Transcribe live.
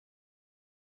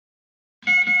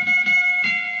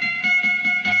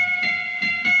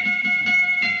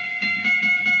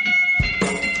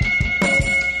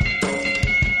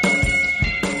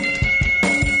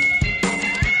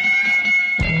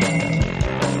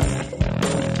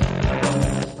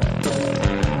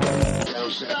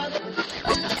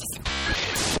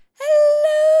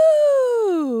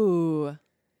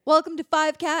welcome to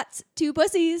 5 Cats, 2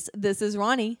 Pussies. This is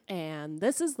Ronnie. And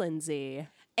this is Lindsay.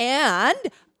 And,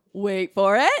 wait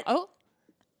for it. Oh.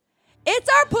 It's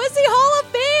our Pussy Hall of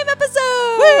Fame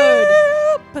episode!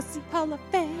 Woo! Pussy Hall of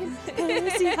Fame.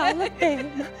 Pussy Hall of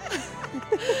Fame.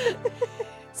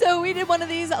 So we did one of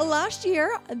these last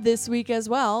year, this week as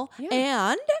well.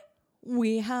 Yeah. And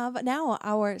we have now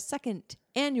our second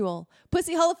annual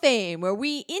Pussy Hall of Fame, where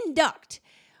we induct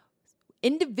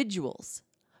individuals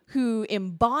who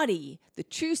embody the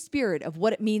true spirit of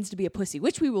what it means to be a pussy,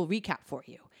 which we will recap for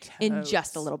you in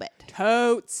just a little bit.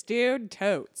 Totes, dude,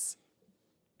 totes.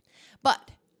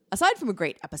 But aside from a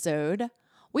great episode,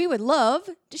 we would love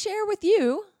to share with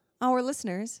you, our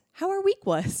listeners, how our week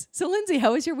was. So, Lindsay,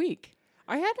 how was your week?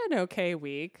 I had an okay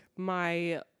week.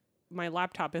 My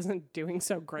laptop isn't doing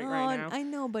so great right now. I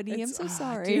know, buddy. I'm so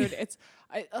sorry. Dude,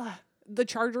 the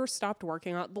charger stopped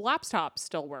working. The laptop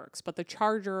still works, but the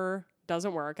charger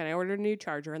doesn't work, and I ordered a new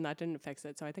charger and that didn't fix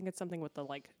it. So I think it's something with the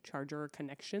charger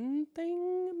connection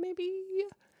thing, maybe.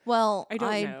 Well, I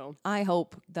don't know. I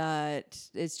hope that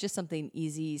it's just something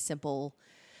easy, simple,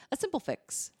 a simple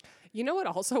fix. You know what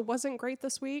also wasn't great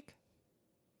this week?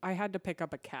 I had to pick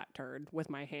up a cat turd with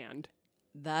my hand.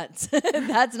 That's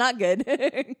that's not good.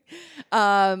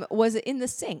 Was it in the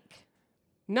sink?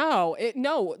 No.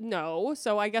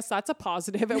 So I guess that's a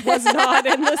positive. It was not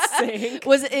in the sink.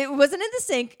 It wasn't in the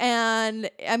sink, and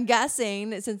I'm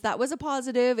guessing since that was a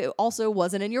positive, it also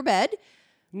wasn't in your bed.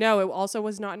 No, it also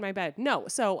was not in my bed. No.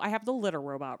 So I have the litter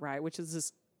robot, right? Which is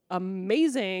this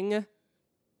amazing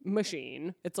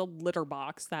machine. It's a litter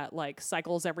box that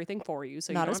cycles everything for you.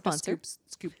 So not you a don't have sponsor. to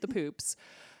scoop the poops.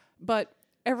 But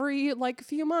every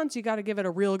few months you got to give it a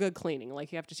real good cleaning. You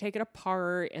have to take it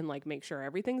apart and make sure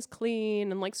everything's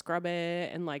clean and scrub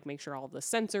it and make sure all the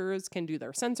sensors can do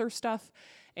their sensor stuff.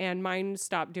 And mine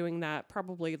stopped doing that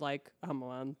probably a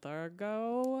month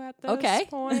ago at this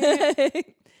point.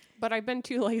 But I've been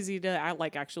too lazy to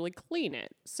actually clean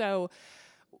it. So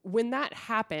when that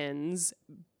happens,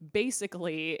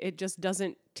 basically it just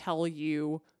doesn't tell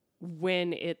you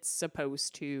when it's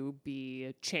supposed to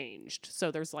be changed. So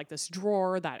there's this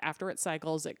drawer that after it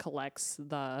cycles, it collects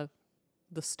the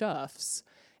stuffs.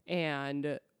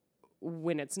 And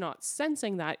when it's not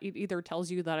sensing that, it either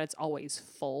tells you that it's always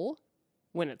full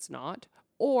when it's not,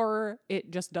 or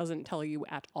it just doesn't tell you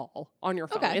at all on your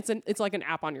phone. Okay. It's like an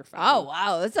app on your phone. Oh,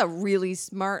 wow. That's a really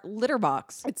smart litter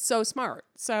box. It's so smart.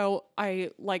 So I'm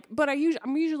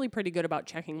usually pretty good about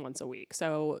checking once a week.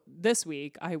 So this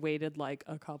week I waited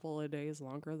a couple of days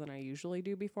longer than I usually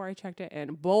do before I checked it.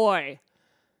 And boy,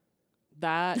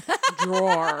 that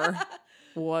drawer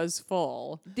was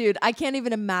full. Dude, I can't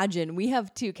even imagine. We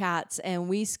have 2 cats and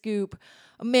we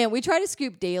try to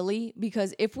scoop daily,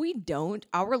 because if we don't,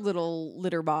 our little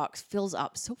litter box fills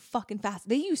up so fucking fast.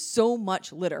 They use so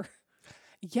much litter.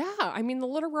 Yeah, I mean, the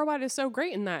litter robot is so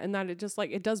great in that it just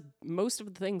it does most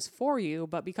of the things for you,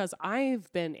 but because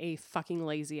I've been a fucking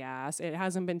lazy ass, it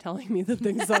hasn't been telling me the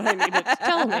things that I needed to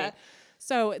tell me.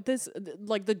 So this,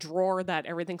 the drawer that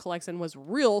everything collects in was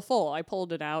real full. I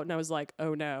pulled it out and I was like,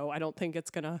 oh no, I don't think it's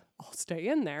gonna all stay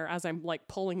in there, as I'm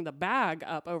pulling the bag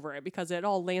up over it, because it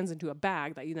all lands into a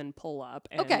bag that you then pull up.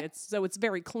 And okay. It's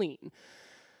very clean.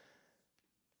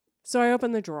 So I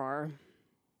open the drawer.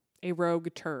 A rogue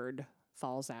turd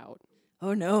falls out.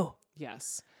 Oh no.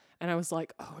 Yes. And I was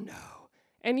like, oh no.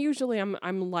 And usually I'm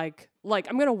I'm going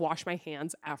to wash my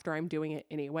hands after I'm doing it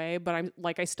anyway, but I'm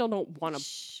I still don't want to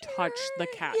touch the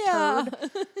cat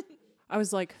turd. I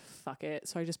was like, fuck it.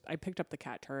 So I picked up the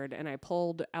cat turd and I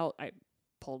pulled out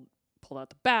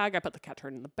the bag. I put the cat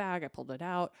turd in the bag. I pulled it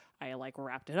out. I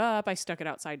wrapped it up. I stuck it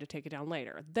outside to take it down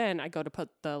later. Then I go to put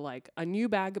the a new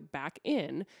bag back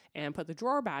in and put the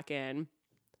drawer back in.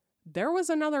 There was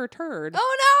another turd.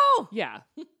 Oh no. Yeah.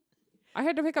 I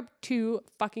had to pick up 2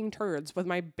 fucking turds with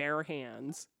my bare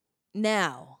hands.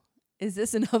 Now, is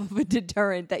this enough of a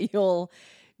deterrent that you'll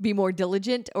be more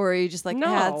diligent, or are you just No.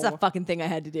 that's a fucking thing I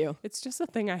had to do? It's just a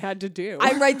thing I had to do.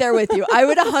 I'm right there with you. I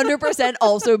would 100%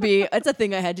 also be, it's a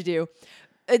thing I had to do.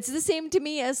 It's the same to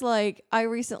me as I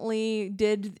recently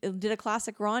did a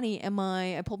classic Ronnie, and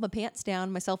I pulled my pants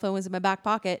down, my cell phone was in my back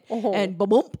pocket, and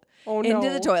boom, into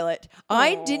the toilet.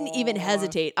 I didn't even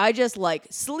hesitate. I just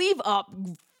sleeve up,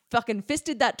 fucking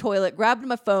fisted that toilet, grabbed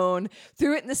my phone,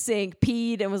 threw it in the sink,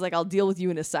 peed, and was like, I'll deal with you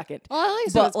in a second. Well, at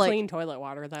least it was clean toilet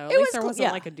water, though. At least there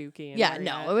wasn't a dookie in there. Yeah,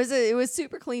 no, it was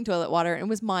super clean toilet water, and it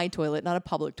was my toilet, not a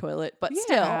public toilet, but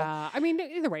still. I mean,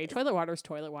 either way, toilet water's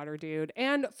toilet water, dude.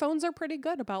 And phones are pretty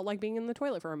good about being in the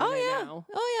toilet for a minute now.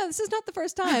 Oh yeah, this is not the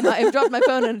first time I've dropped my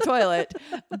phone in a toilet,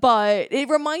 but it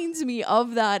reminds me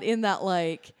of that in that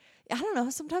I don't know.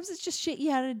 Sometimes it's just shit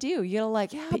you had to do. You gotta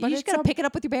but you just gotta pick it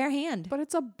up with your bare hand. But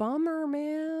it's a bummer,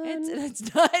 man.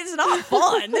 It's not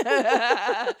fun.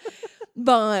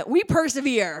 But we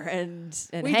persevere and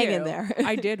We hang do. in there.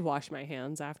 I did wash my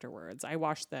hands afterwards. I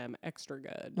washed them extra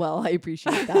good. Well, I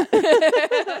appreciate that.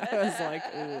 I was like,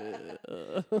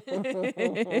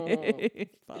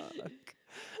 fuck.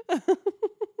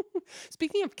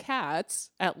 Speaking of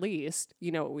cats, at least,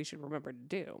 you know what we should remember to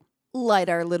do? Light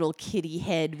our little kitty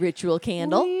head ritual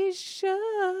candle. We should.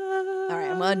 All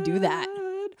right, I'm gonna do that.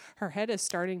 Her head is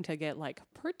starting to get like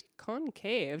pretty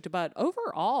concaved, but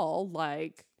overall,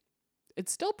 like,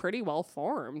 it's still pretty well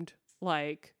formed.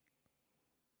 Like,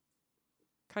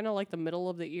 kind of like the middle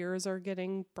of the ears are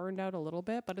getting burned out a little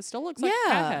bit, but it still looks like a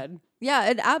cat head. Yeah,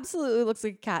 it absolutely looks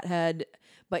like a cat head.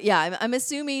 But yeah, I'm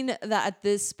assuming that at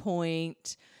this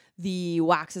point, the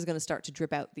wax is going to start to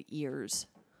drip out the ears.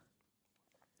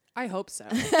 I hope so.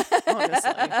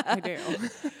 Honestly, I do.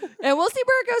 And we'll see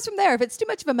where it goes from there. If it's too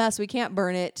much of a mess, we can't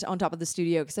burn it on top of the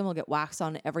studio because then we'll get wax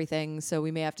on everything. So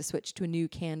we may have to switch to a new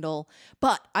candle.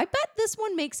 But I bet this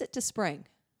one makes it to spring.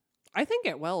 I think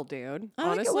it will, dude.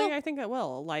 Honestly, I think it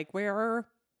will. Like, we're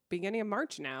beginning of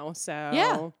March now, so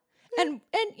yeah. And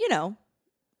you know,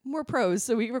 we're pros,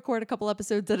 so we record a couple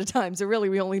episodes at a time. So really,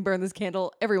 we only burn this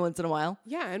candle every once in a while.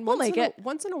 Yeah, and we'll make it.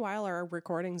 Once in a while, our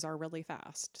recordings are really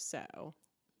fast. So,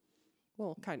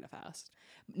 well, kind of fast.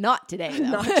 Not today, though.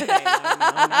 Not today. No,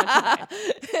 not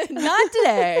today. Not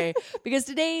today, because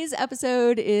today's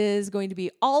episode is going to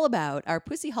be all about our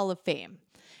Pussy Hall of Fame.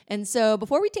 And so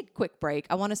before we take a quick break,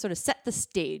 I want to sort of set the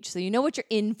stage so you know what you're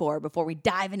in for before we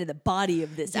dive into the body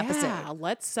of this episode. Yeah,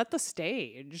 let's set the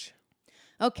stage.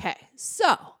 Okay,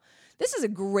 so this is a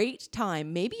great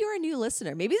time. Maybe you're a new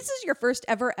listener. Maybe this is your first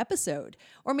ever episode.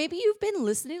 Or maybe you've been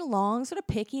listening along, sort of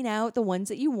picking out the ones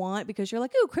that you want because you're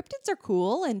like, oh, cryptids are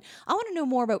cool. And I want to know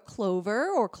more about clover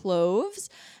or cloves.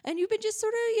 And you've been just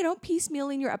sort of, you know,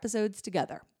 piecemealing your episodes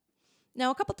together. Now,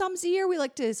 a couple times a year, we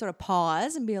like to sort of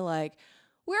pause and be like,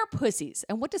 we're pussies.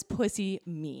 And what does pussy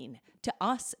mean to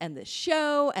us and the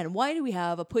show? And why do we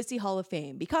have a Pussy Hall of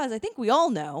Fame? Because I think we all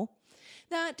know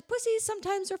that pussy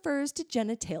sometimes refers to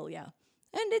genitalia.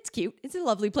 And it's cute. It's a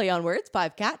lovely play on words.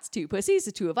 5 cats, 2 pussies,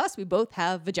 the 2 of us. We both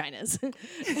have vaginas.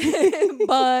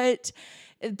 But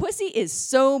pussy is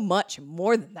so much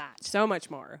more than that. So much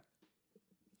more.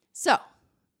 So,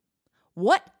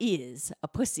 what is a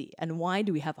pussy and why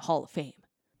do we have a Hall of Fame?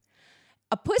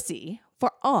 A pussy,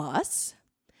 for us,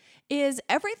 is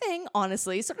everything,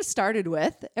 honestly, sort of started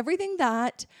with everything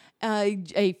that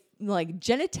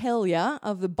genitalia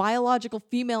of the biological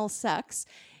female sex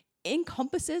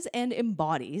encompasses and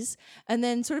embodies, and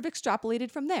then sort of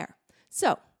extrapolated from there.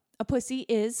 So, a pussy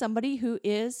is somebody who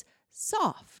is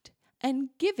soft and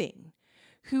giving,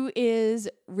 who is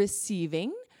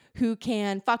receiving, who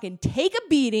can fucking take a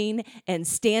beating and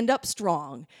stand up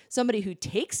strong. Somebody who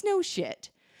takes no shit.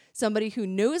 Somebody who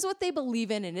knows what they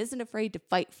believe in and isn't afraid to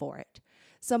fight for it.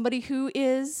 Somebody who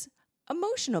is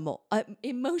emotional and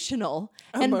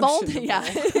and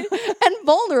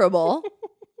vulnerable.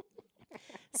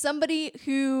 Somebody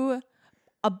who,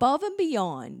 above and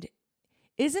beyond,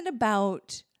 isn't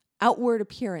about outward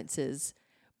appearances,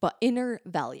 but inner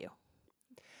value.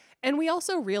 And we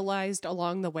also realized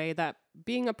along the way that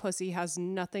being a pussy has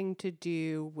nothing to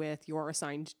do with your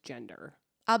assigned gender.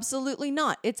 Absolutely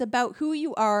not. It's about who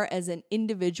you are as an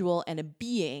individual and a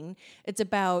being. It's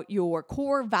about your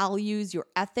core values, your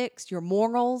ethics, your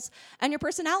morals, and your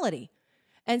personality.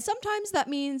 And sometimes that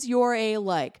means you're a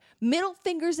middle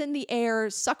fingers in the air,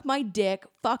 suck my dick,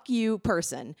 fuck you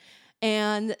person.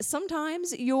 And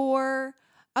sometimes you're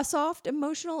a soft,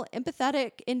 emotional,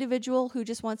 empathetic individual who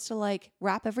just wants to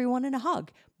wrap everyone in a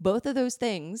hug. Both of those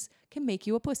things can make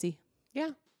you a pussy.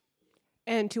 Yeah.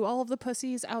 And to all of the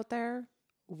pussies out there,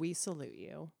 we salute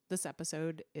you. This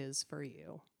episode is for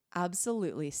you.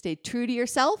 Absolutely. Stay true to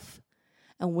yourself,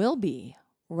 and we'll be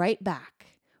right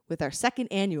back with our second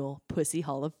annual Pussy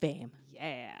Hall of Fame.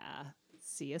 Yeah.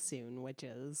 See you soon,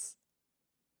 witches.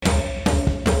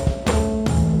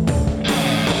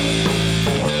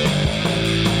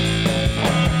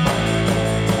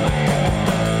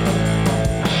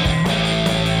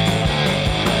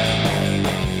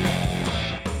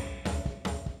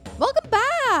 Welcome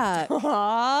back.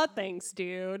 Aw, thanks,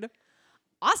 dude.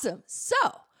 Awesome. So,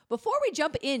 before we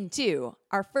jump into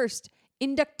our first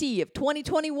inductee of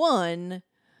 2021,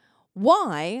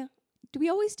 why do we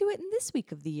always do it in this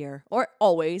week of the year? Or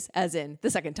always, as in the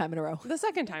second time in a row? The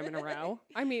second time in a row.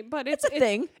 I mean, but it's a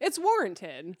thing. It's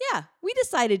warranted. Yeah, we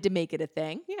decided to make it a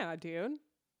thing. Yeah, dude.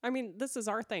 I mean, this is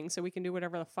our thing, so we can do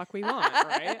whatever the fuck we want,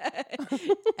 right?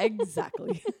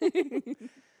 Exactly.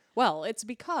 Well, it's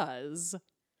because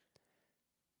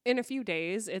in a few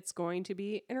days, it's going to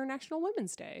be International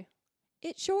Women's Day.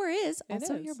 It sure is. It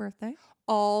Also is. your birthday.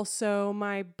 Also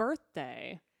my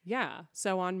birthday. Yeah.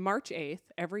 So on March 8th,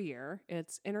 every year,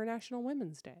 it's International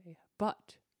Women's Day.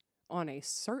 But on a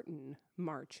certain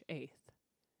March 8th,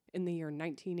 in the year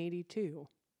 1982,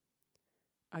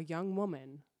 a young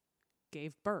woman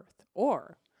gave birth,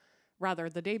 or rather,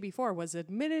 the day before, was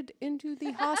admitted into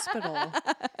the hospital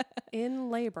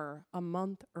in labor a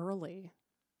month early.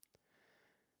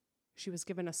 She was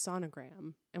given a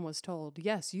sonogram and was told,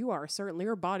 yes, your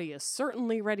body is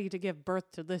certainly ready to give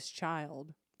birth to this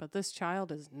child, but this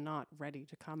child is not ready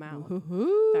to come out.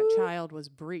 Ooh. That child was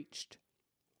breached.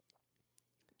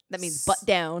 That means butt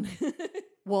down.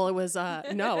 Well, it was,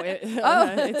 no,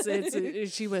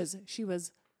 she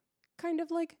was kind of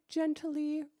like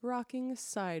gently rocking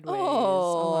sideways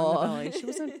on the belly. She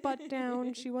wasn't butt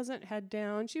down. She wasn't head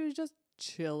down. She was just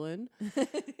chilling.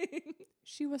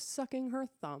 She was sucking her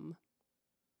thumb.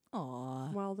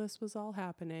 Aww. While this was all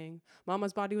happening,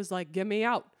 Mama's body was like, get me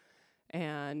out.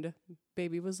 And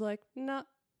baby was like, nah,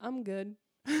 I'm good.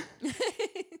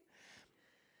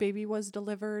 Baby was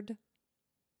delivered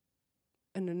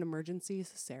in an emergency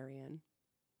cesarean.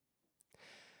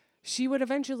 She would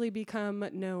eventually become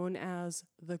known as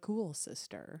the cool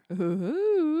sister.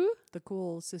 Ooh. The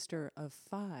cool sister of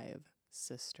 5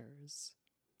 sisters.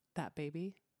 That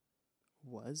baby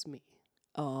was me.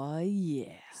 Oh,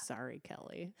 yeah. Sorry,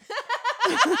 Kelly.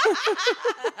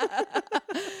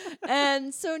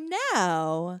 And so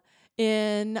now,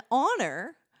 in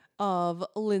honor of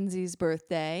Lindsay's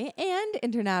birthday and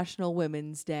International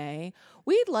Women's Day,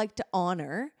 we'd like to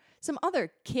honor some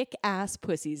other kick-ass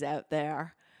pussies out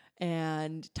there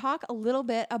and talk a little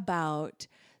bit about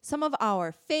some of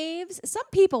our faves, some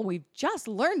people we've just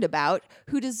learned about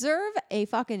who deserve a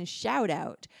fucking shout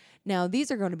out. Now, these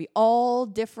are going to be all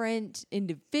different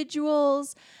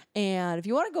individuals. And if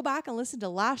you want to go back and listen to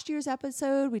last year's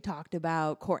episode, we talked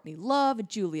about Courtney Love,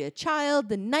 Julia Child,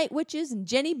 the Night Witches, and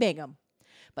Jenny Bingham.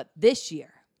 But this year,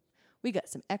 we got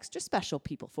some extra special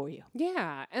people for you.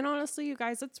 Yeah. And honestly, you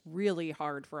guys, it's really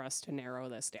hard for us to narrow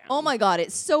this down. Oh my God,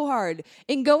 it's so hard.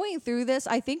 In going through this,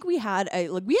 I think we had a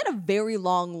very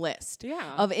long list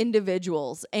of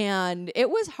individuals, and it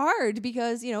was hard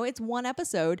because, it's one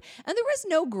episode and there was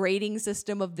no grading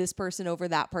system of this person over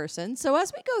that person. So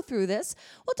as we go through this,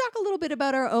 we'll talk a little bit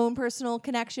about our own personal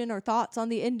connection or thoughts on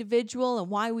the individual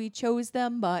and why we chose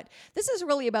them, but this is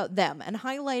really about them and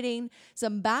highlighting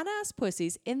some badass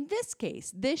pussies, in this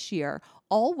case, this year,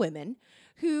 all women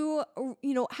who,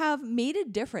 have made a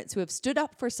difference, who have stood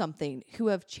up for something, who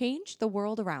have changed the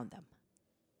world around them.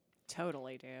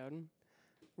 Totally, dude.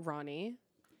 Ronnie,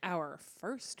 our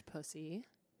first pussy.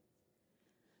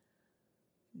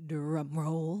 Drum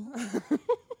roll.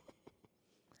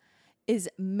 Is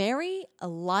Mary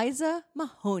Eliza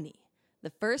Mahoney, the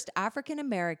first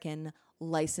African-American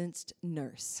licensed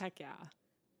nurse. Heck yeah.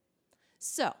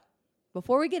 So,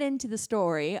 before we get into the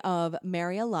story of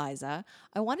Mary Eliza,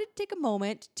 I wanted to take a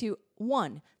moment to,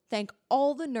 1, thank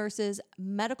all the nurses,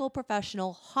 medical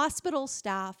professional, hospital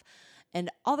staff, and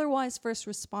otherwise first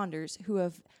responders who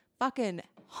have fucking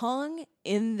hung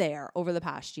in there over the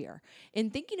past year.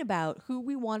 In thinking about who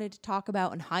we wanted to talk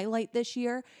about and highlight this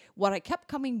year, what I kept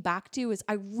coming back to is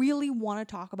I really want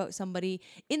to talk about somebody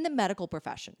in the medical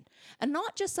profession. And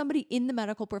not just somebody in the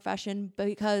medical profession,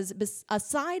 because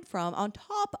aside from, on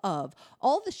top of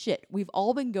all the shit we've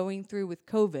all been going through with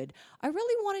COVID, I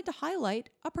really wanted to highlight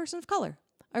a person of color.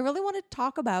 I really want to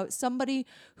talk about somebody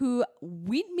who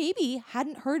we maybe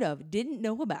hadn't heard of, didn't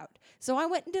know about. So I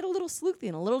went and did a little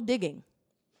sleuthing, a little digging,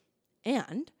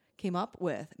 and came up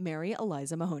with Mary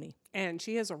Eliza Mahoney. And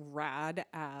she is rad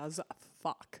as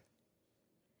fuck.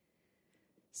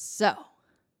 So,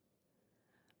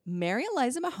 Mary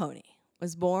Eliza Mahoney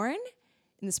was born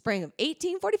in the spring of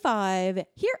 1845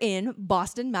 here in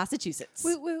Boston, Massachusetts.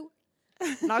 Woo woo.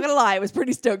 Not gonna lie, I was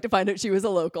pretty stoked to find out she was a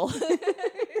local.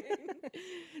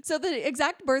 So the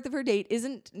exact birth of her date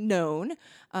isn't known.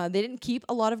 They didn't keep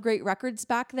a lot of great records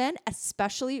back then,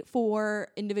 especially for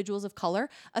individuals of color,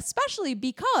 especially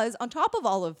because on top of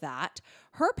all of that,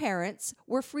 her parents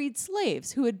were freed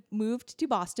slaves who had moved to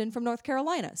Boston from North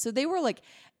Carolina. So they were like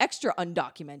extra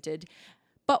undocumented.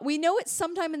 But we know it's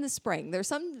sometime in the spring. There's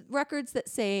some records that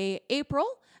say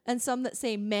April and some that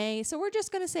say May. So we're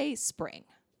just going to say spring.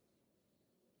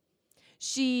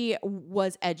 She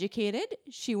was educated.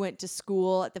 She went to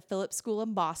school at the Phillips School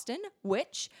in Boston,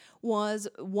 which was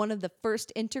one of the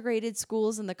first integrated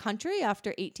schools in the country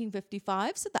after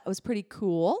 1855. So that was pretty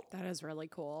cool. That is really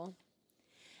cool.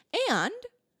 And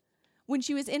When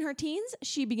she was in her teens,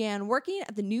 she began working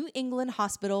at the New England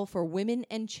Hospital for Women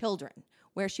and Children,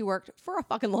 where she worked for a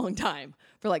fucking long time,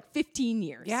 for like 15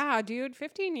 years. Yeah, dude,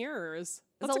 15 years.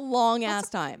 That's a long ass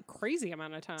time. Crazy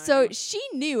amount of time. So she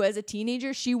knew as a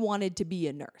teenager she wanted to be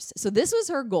a nurse. So this was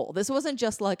her goal. This wasn't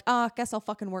just like, I guess I'll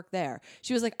fucking work there.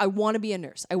 She was like, I want to be a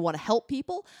nurse. I want to help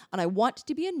people and I want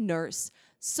to be a nurse.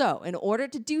 So in order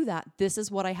to do that, this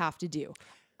is what I have to do.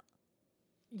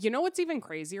 You know what's even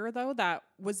crazier, though? That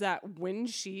when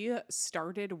she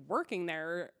started working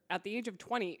there at the age of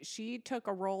 20, she took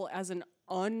a role as an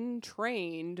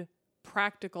untrained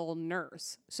practical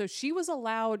nurse. So she was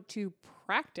allowed to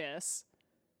practice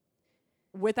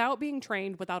without being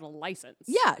trained, without a license.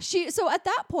 Yeah, so at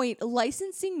that point,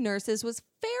 licensing nurses was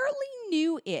fairly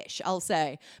new-ish, I'll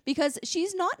say, because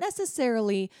she's not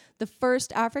necessarily the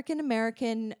first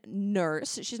African-American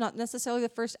nurse. She's not necessarily the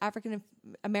first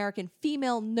African-American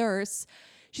female nurse.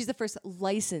 She's the first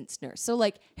licensed nurse. So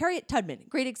like Harriet Tubman,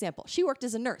 great example. She worked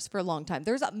as a nurse for a long time.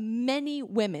 There's many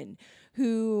women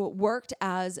who worked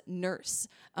as nurse,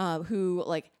 who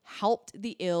like helped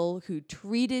the ill, who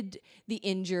treated the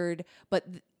injured. But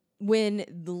when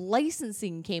the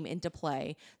licensing came into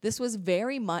play, this was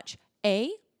very much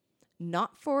A,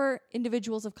 not for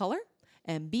individuals of color,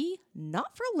 and B,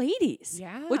 not for ladies.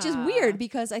 Yeah. Which is weird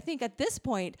because I think at this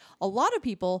point, a lot of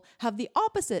people have the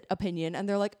opposite opinion and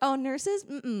they're like, oh, nurses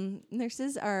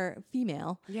are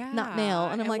female, not male.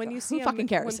 And I'm like, who fucking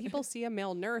cares? When people see a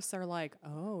male nurse, they're like,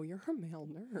 oh, you're a male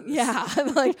nurse. Yeah.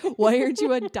 I'm like, why aren't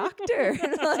you a doctor?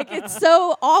 Like, it's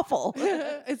so awful.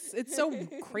 It's so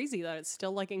crazy that it's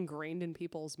still like ingrained in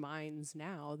people's minds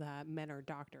now that men are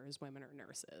doctors, women are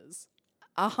nurses.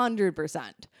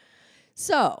 100%.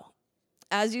 So,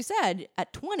 as you said,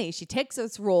 at 20, she takes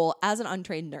this role as an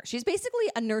untrained nurse. She's basically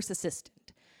a nurse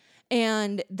assistant.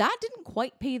 And that didn't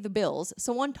quite pay the bills.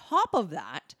 So on top of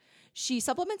that, she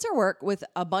supplements her work with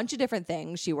a bunch of different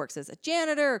things. She works as a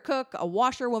janitor, a cook, a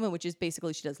washerwoman, which is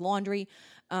basically she does laundry.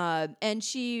 And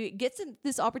she gets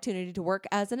this opportunity to work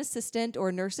as an assistant or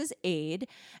a nurse's aide.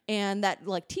 And that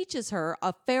like teaches her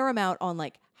a fair amount on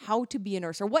like how to be a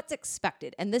nurse or what's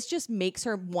expected. And this just makes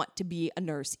her want to be a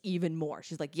nurse even more.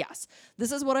 She's like, yes,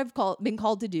 this is what I've been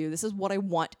called to do. This is what I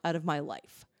want out of my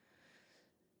life.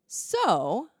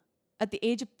 So at the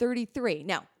age of 33,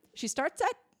 now she starts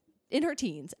in her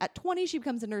teens. At 20, she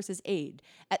becomes a nurse's aide.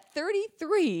 At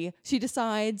 33, she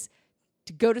decides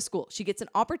to go to school. She gets an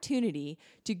opportunity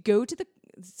to go to the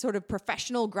sort of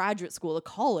professional graduate school, a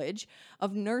college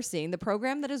of nursing, the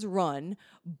program that is run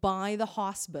by the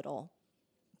hospital,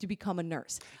 to become a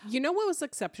nurse. You know what was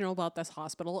exceptional about this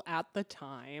hospital at the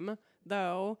time,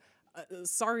 though?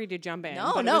 Sorry to jump in.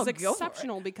 But it was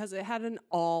exceptional because it had an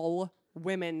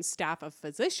all-women staff of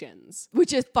physicians.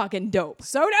 Which is fucking dope.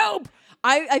 So dope!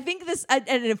 I think this, and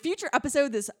in a future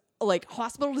episode, this like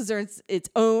hospital deserves its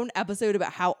own episode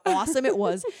about how awesome it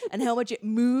was and how much it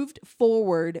moved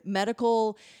forward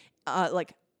medical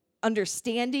like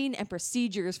understanding and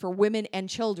procedures for women and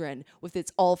children with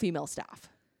its all-female staff.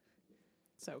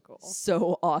 So cool.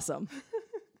 So awesome.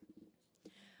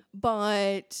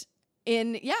 But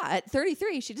at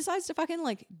 33, she decides to fucking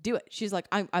like do it. She's like,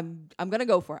 I'm gonna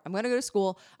go for it. I'm gonna go to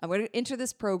school. I'm gonna enter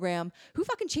this program. Who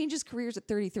fucking changes careers at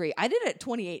 33? I did it at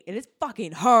 28, and it's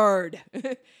fucking hard.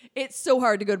 It's so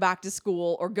hard to go back to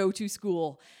school or go to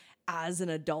school as an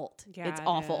adult. Yeah, it's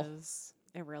awful.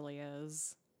 It really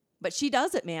is. But she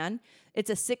does it, man.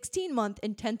 It's a 16-month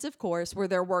intensive course where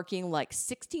they're working like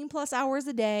 16 plus hours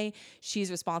a day. She's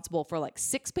responsible for like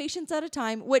 6 patients at a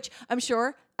time, which I'm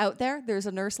sure out there's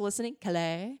a nurse listening,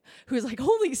 Calais, who's like,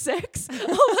 only 6?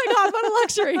 Oh my God, what a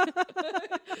luxury.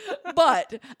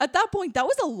 But at that point, that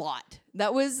was a lot.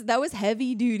 That was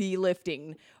heavy duty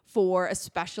lifting for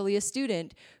especially a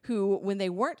student who, when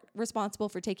they weren't responsible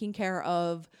for taking care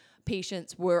of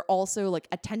patients, were also like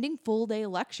attending full day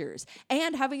lectures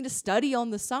and having to study on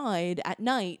the side at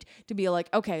night to be like,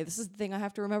 okay, this is the thing I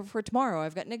have to remember for tomorrow.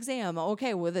 I've got an exam.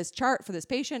 Okay, with this chart for this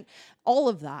patient, all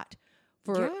of that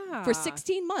for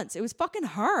 16 months. It was fucking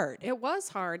hard. It was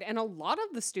hard. And a lot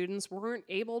of the students weren't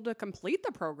able to complete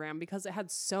the program because it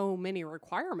had so many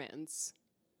requirements.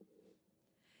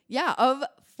 Yeah, of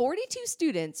 42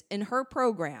 students in her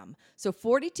program, so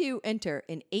 42 enter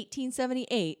in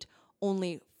 1878,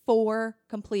 only 4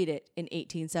 complete it in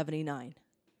 1879.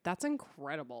 That's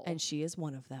incredible. And she is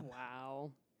one of them.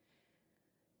 Wow.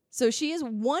 So she is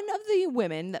one of the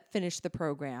women that finished the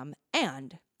program,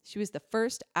 and she was the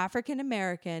first African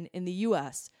American in the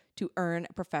U.S. to earn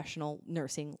a professional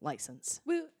nursing license.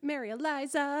 Woo, Mary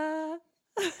Eliza.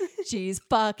 She's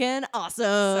fucking awesome.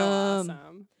 So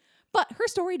awesome. But her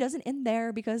story doesn't end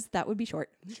there because that would be short.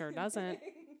 Sure doesn't.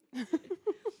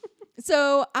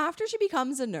 So after she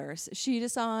becomes a nurse, she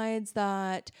decides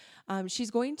that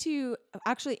she's going to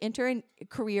actually enter a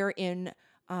career in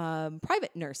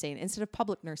private nursing instead of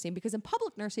public nursing, because in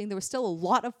public nursing, there was still a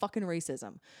lot of fucking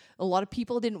racism. A lot of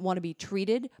people didn't want to be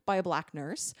treated by a black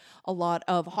nurse. A lot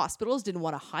of hospitals didn't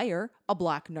want to hire a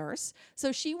black nurse.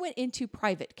 So she went into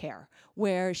private care,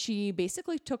 where she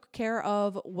basically took care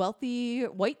of wealthy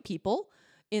white people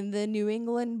in the New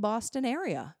England, Boston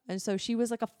area. And so she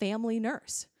was like a family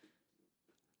nurse.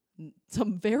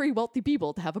 Some very wealthy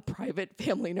people to have a private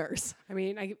family nurse. I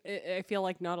mean, I feel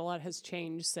like not a lot has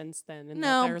changed since then, and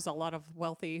No. that there's a lot of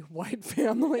wealthy white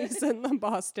families in the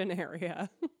Boston area.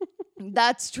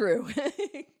 That's true.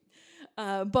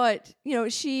 But, you know,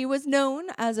 she was known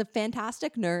as a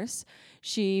fantastic nurse.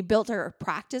 She built her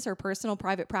practice, her personal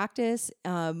private practice,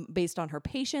 based on her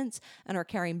patients and her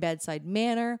caring bedside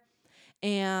manner.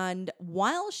 And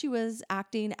while she was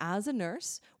acting as a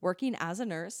nurse, working as a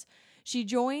nurse, she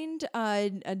joined a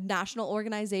national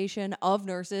organization of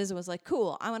nurses and was like,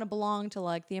 cool, I want to belong to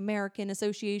like the American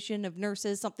Association of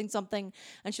Nurses, something, something.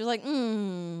 And she was like,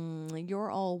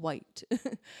 you're all white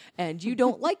and you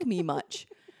don't like me much.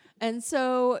 And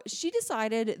so she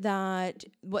decided that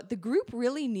what the group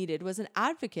really needed was an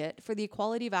advocate for the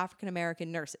equality of African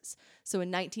American nurses. So in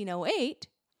 1908,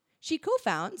 she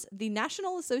co-founds the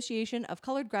National Association of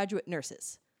Colored Graduate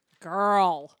Nurses.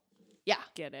 Girl. Yeah.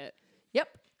 Get it.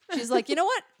 Yep. She's like, you know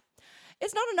what?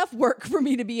 It's not enough work for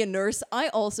me to be a nurse.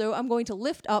 I'm going to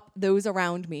lift up those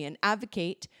around me and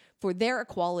advocate for their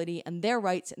equality and their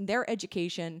rights and their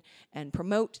education and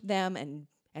promote them and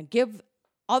give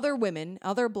other women,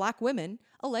 other black women,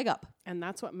 a leg up. And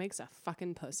that's what makes a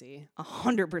fucking pussy.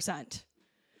 100%.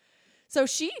 So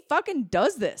she fucking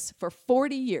does this for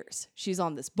 40 years. She's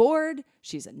on this board.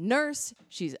 She's a nurse.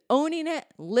 She's owning it,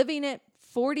 living it.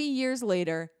 40 years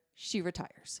later, she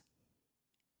retires.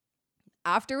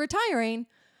 After retiring,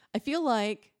 I feel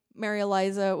like Mary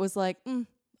Eliza was like, I'm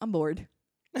bored.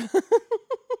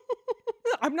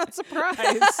 I'm not surprised.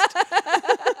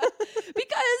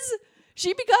 Because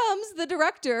she becomes the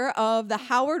director of the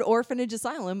Howard Orphanage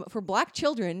Asylum for Black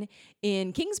children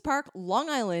in Kings Park, Long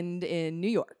Island in New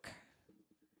York.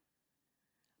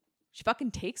 She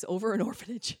fucking takes over an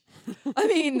orphanage. I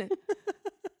mean,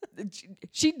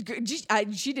 she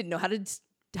didn't know how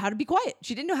to be quiet.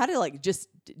 She didn't know how to like just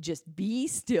be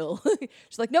still.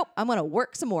 She's like, nope, I'm gonna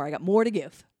work some more. I got more to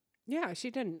give. Yeah, she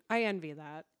didn't. I envy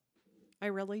that. I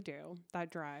really do.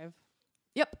 That drive.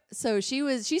 Yep. So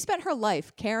she spent her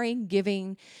life caring,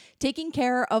 giving, taking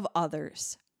care of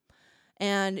others.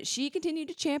 And she continued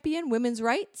to champion women's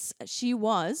rights. She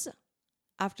was,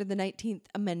 after the 19th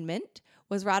Amendment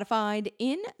was ratified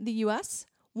in the US,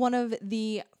 one of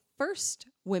the first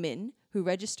women who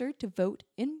registered to vote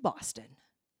in Boston.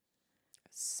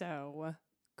 So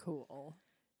cool.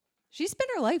 She spent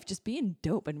her life just being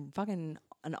dope and fucking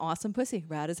an awesome pussy.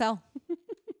 Rad as hell.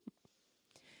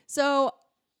 So,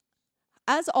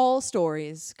 as all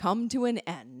stories come to an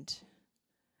end,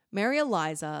 Mary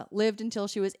Eliza lived until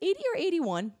she was 80 or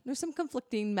 81. There's some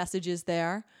conflicting messages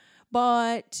there.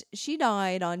 But she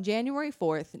died on January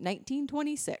 4th,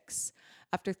 1926,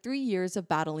 after 3 years of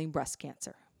battling breast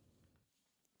cancer.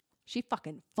 She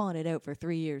fucking fought it out for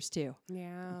 3 years, too.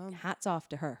 Yeah. Hats off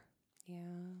to her.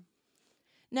 Yeah.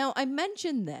 Now, I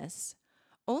mentioned this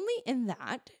only in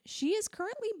that she is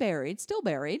currently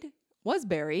was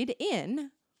buried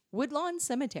in Woodlawn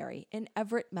Cemetery in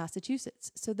Everett,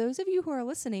 Massachusetts. So those of you who are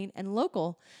listening and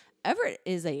local, Everett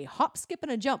is a hop, skip,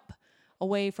 and a jump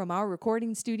away from our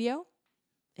recording studio.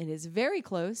 It is very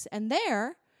close. And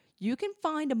there you can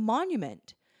find a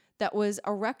monument that was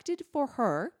erected for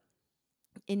her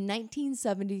in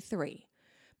 1973.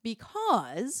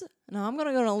 Because, now I'm going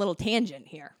to go on a little tangent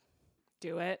here.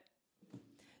 Do it.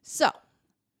 So,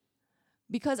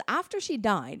 because after she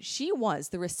died, she was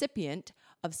the recipient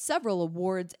of several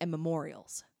awards and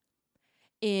memorials.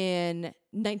 In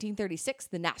 1936,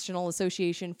 the National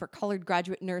Association for Colored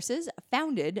Graduate Nurses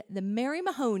founded the Mary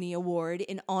Mahoney Award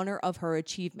in honor of her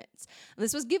achievements. And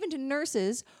this was given to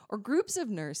nurses or groups of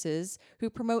nurses who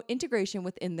promote integration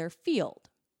within their field.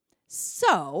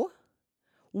 So,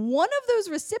 one of those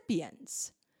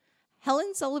recipients,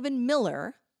 Helen Sullivan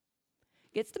Miller,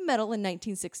 gets the medal in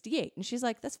 1968. And she's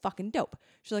like, that's fucking dope.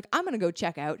 She's like, I'm going to go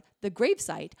check out the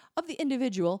gravesite of the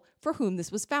individual for whom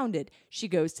this was founded. She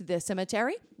goes to the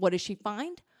cemetery. What does she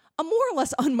find? A more or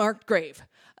less unmarked grave.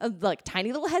 A like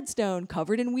tiny little headstone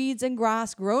covered in weeds and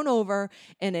grass grown over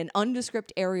in an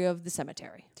undescript area of the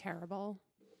cemetery. Terrible.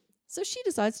 So she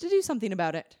decides to do something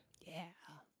about it. Yeah.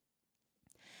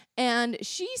 And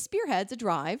she spearheads a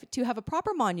drive to have a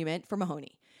proper monument for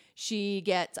Mahoney. She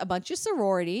gets a bunch of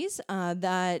sororities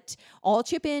that all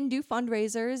chip in, do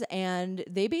fundraisers, and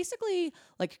they basically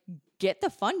like get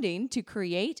the funding to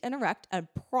create and erect a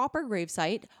proper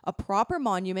gravesite, a proper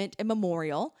monument and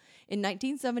memorial in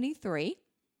 1973.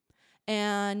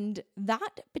 And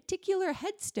that particular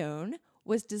headstone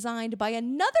was designed by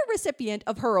another recipient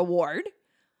of her award,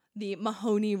 the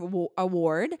Mahoney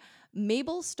Award,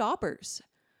 Mabel Stoppers,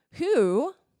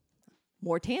 who,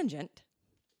 more tangent,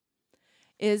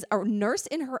 is a nurse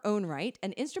in her own right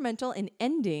and instrumental in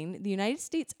ending the United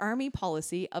States Army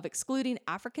policy of excluding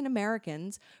African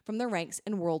Americans from their ranks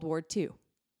in World War II.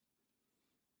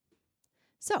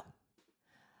 So,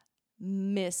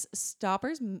 Miss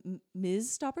Stoppers,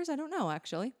 Ms. Stoppers, I don't know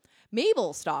actually.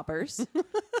 Mabel Stoppers.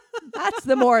 That's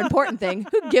the more important thing.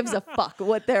 Who gives a fuck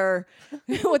what their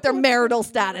marital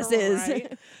status is?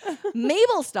 Right.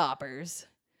 Mabel Stoppers.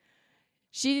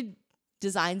 She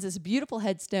designs this beautiful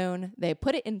headstone. They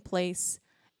put it in place,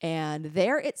 and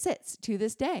there it sits to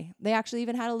this day. They actually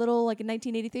even had a little, like in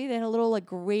 1983, they had a little like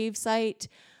grave site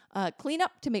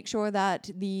cleanup to make sure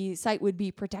that the site would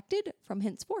be protected from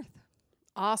henceforth.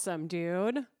 Awesome,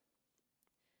 dude.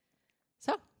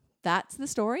 So that's the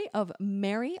story of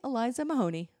Mary Eliza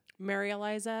Mahoney. Mary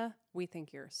Eliza, we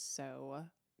think you're so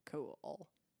cool.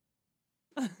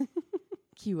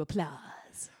 Cue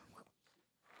applause.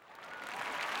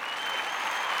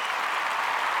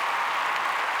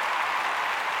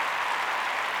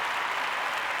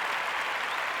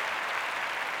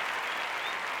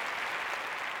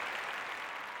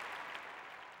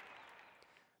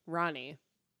 Ronnie,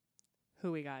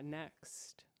 who we got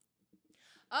next?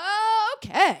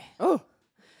 Okay. Oh.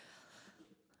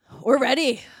 We're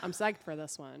ready. I'm psyched for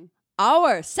this one.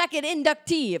 Our second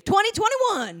inductee of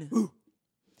 2021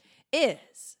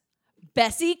 is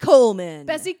Bessie Coleman.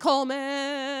 Bessie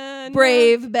Coleman.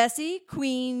 Brave Bessie,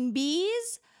 Queen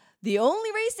Bees, the only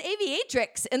race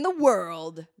aviatrix in the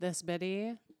world. This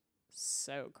biddy,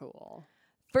 so cool.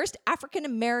 First African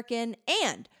American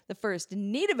and the first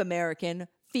Native American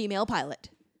female pilot.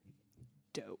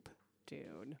 Dope,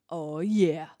 dude. Oh,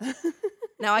 yeah.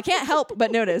 Now, I can't help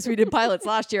but notice we did pilots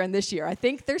last year and this year. I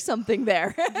think there's something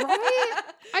there. Right?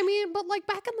 I mean, but like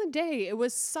back in the day, it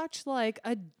was such like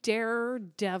a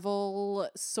daredevil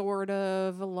sort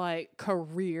of like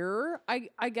career,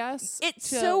 I guess. It's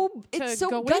so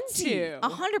go gutsy. into.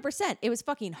 100%. It was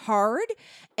fucking hard,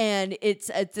 and it's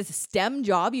a STEM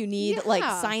job. You need like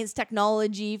Yeah. science,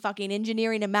 technology, fucking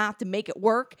engineering, and math to make it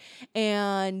work.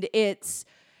 And it's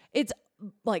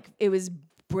like it was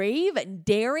brave and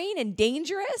daring and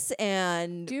dangerous,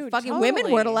 and Dude, fucking women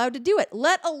totally. weren't allowed to do it,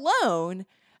 let alone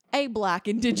a Black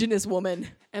Indigenous woman.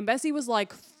 And Bessie was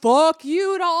like, fuck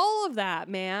you to all of that,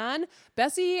 man.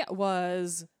 Bessie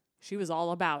she was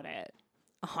all about it.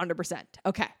 100%.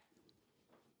 Okay.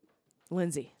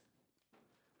 Lindsay.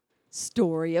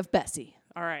 Story of Bessie.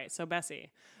 All right, so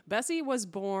Bessie. Bessie was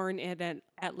born in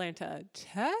Atlanta,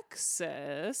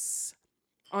 Texas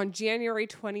on January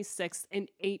 26th in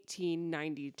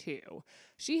 1892.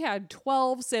 She had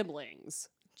 12 siblings.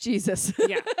 Jesus.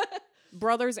 Yeah.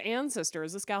 Brothers and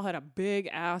sisters. This gal had a big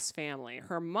ass family.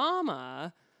 Her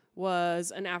mama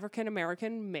was an African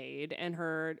American maid, and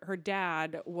her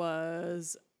dad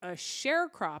was a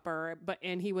sharecropper,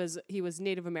 and he was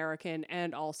Native American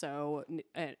and also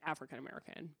an African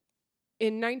American.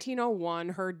 In 1901,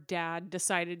 her dad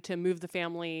decided to move the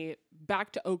family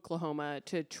back to Oklahoma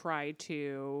to try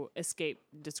to escape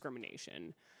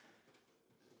discrimination.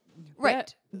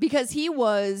 Right. Because he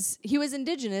was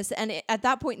indigenous, and at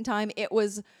that point in time, it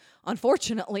was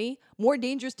unfortunately more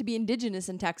dangerous to be indigenous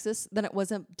in Texas than it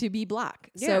was to be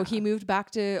Black. Yeah. So he moved back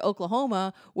to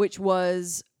Oklahoma, which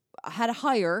had a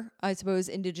higher, I suppose,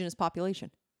 indigenous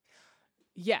population.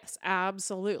 Yes,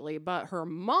 absolutely. But her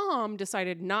mom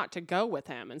decided not to go with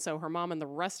him. And so her mom and the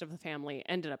rest of the family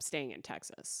ended up staying in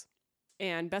Texas.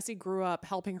 And Bessie grew up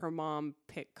helping her mom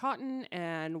pick cotton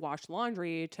and wash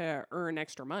laundry to earn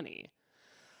extra money.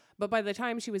 But by the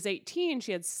time she was 18,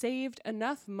 she had saved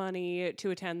enough money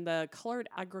to attend the Colored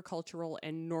Agricultural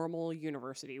and Normal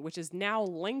University, which is now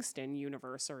Langston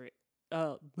University.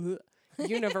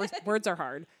 Words are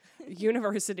hard.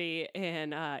 University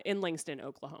in Langston,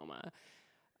 Oklahoma.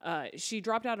 She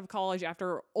dropped out of college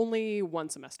after only one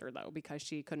semester, though, because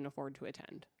she couldn't afford to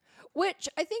attend. Which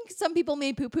I think some people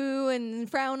may poo-poo and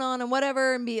frown on and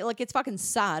whatever and be like, it's fucking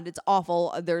sad. It's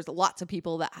awful. There's lots of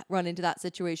people that run into that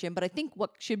situation. But I think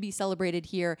what should be celebrated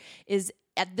here is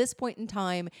at this point in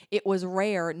time, it was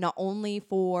rare not only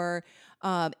for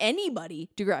anybody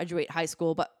to graduate high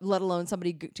school, but let alone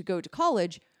somebody to go to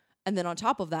college. And then on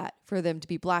top of that, for them to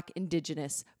be Black,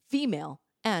 Indigenous, female,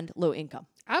 and low income.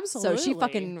 Absolutely. So she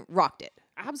fucking rocked it.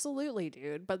 Absolutely,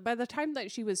 dude. But by the time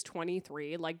that she was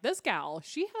 23, like this gal,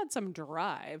 she had some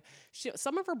drive.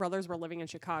 Some of her brothers were living in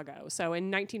Chicago. So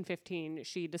in 1915,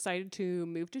 she decided to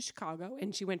move to Chicago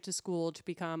and she went to school to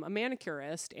become a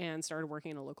manicurist and started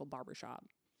working in a local barbershop.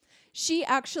 She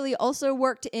actually also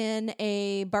worked in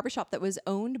a barbershop that was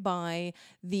owned by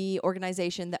the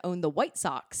organization that owned the White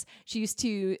Sox. She used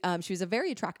to, she was a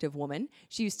very attractive woman.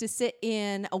 She used to sit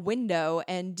in a window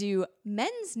and do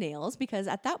men's nails because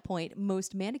at that point,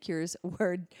 most manicures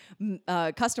were,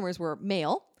 customers were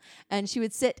male. And she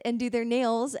would sit and do their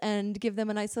nails and give them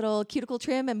a nice little cuticle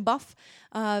trim and buff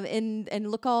and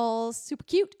look all super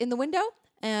cute in the window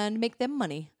and make them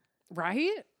money.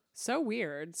 Right? So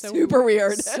weird. Super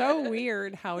weird. So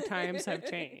weird how times have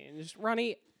changed.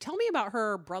 Ronnie, tell me about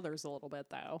her brothers a little bit,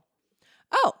 though.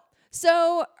 Oh,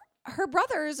 so her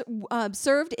brothers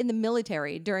served in the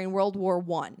military during World War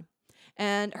I.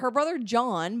 And her brother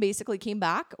John basically came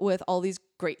back with all these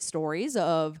great stories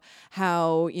of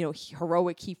how,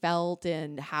 heroic he felt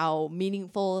and how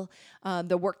meaningful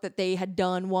the work that they had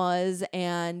done was.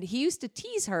 And he used to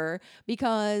tease her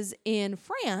because in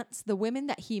France, the women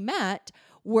that he met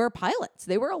were pilots.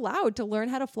 They were allowed to learn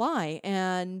how to fly.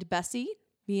 And Bessie,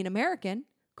 being American,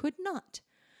 could not.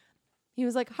 He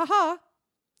was like, haha,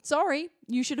 sorry,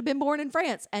 you should have been born in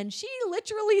France. And she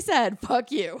literally said,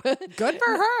 fuck you. Good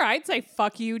for her. I'd say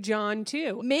fuck you, John,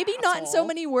 too. Maybe not in so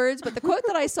many words, but the quote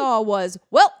that I saw was,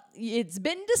 well, it's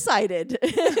been decided.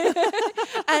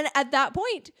 And at that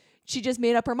point, she just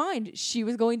made up her mind. She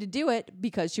was going to do it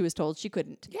because she was told she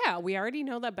couldn't. Yeah, we already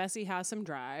know that Bessie has some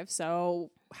drive. So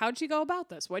how'd she go about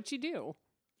this? What'd she do?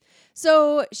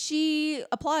 So she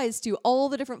applies to all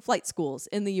the different flight schools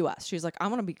in the U.S. She's like, I'm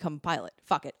going to become a pilot.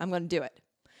 Fuck it. I'm going to do it.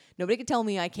 Nobody can tell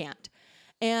me I can't.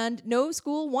 And no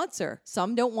school wants her.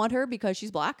 Some don't want her because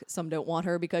she's black. Some don't want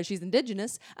her because she's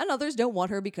indigenous. And others don't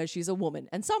want her because she's a woman.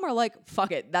 And some are like,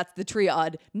 fuck it. That's the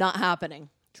triad. Not happening.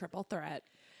 Triple threat.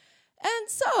 And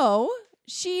so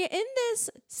she, in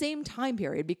this same time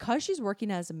period, because she's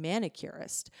working as a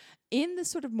manicurist in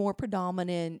this sort of more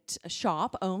predominant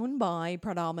shop owned by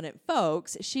predominant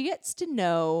folks, she gets to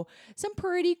know some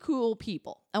pretty cool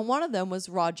people. And one of them was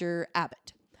Roger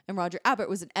Abbott. And Roger Abbott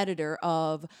was an editor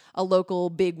of a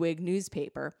local bigwig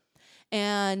newspaper.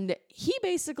 And he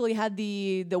basically had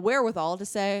the wherewithal to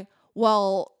say,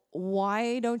 well,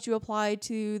 why don't you apply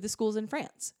to the schools in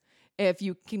France? If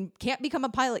you can't become a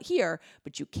pilot here,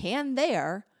 but you can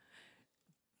there,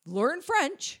 learn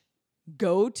French,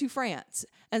 go to France.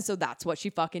 And so that's what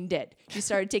she fucking did. She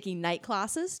started taking night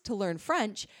classes to learn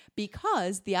French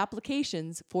because the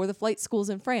applications for the flight schools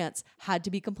in France had to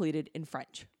be completed in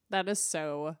French. That is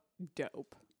so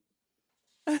dope.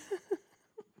 And,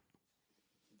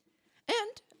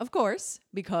 of course,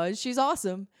 because she's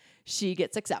awesome, she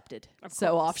gets accepted.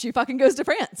 So off she fucking goes to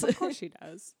France. Of course she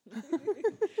does.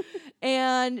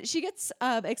 And she gets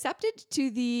accepted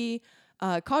to the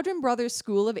Caudron Brothers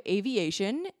School of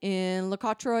Aviation in Le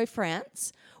Courtrai,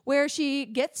 France, where she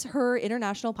gets her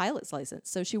international pilot's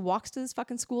license. So she walks to this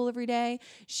fucking school every day.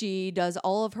 She does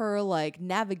all of her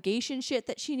navigation shit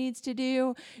that she needs to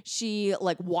do. She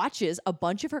watches a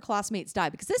bunch of her classmates die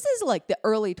because this is the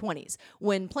early 20s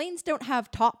when planes don't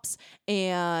have tops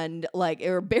and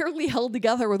are barely held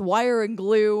together with wire and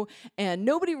glue and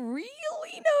nobody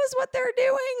really knows what they're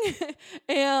doing.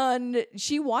 And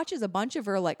she watches a bunch of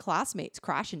her classmates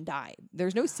crash and die.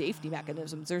 There's no safety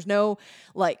mechanisms. There's no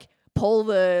pull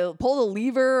the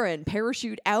lever and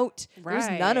parachute out. Right. There's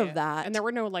none of that. And there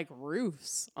were no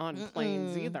roofs on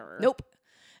planes either. Nope.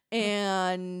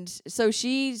 And so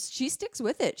she sticks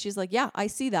with it. She's like, yeah, I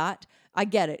see that. I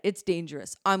get it. It's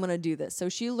dangerous. I'm going to do this. So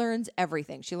she learns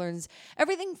everything. She learns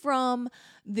everything from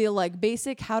the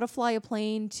basic how to fly a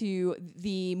plane to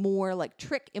the more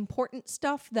trick important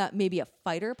stuff that maybe a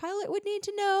fighter pilot would need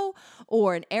to know,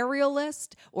 or an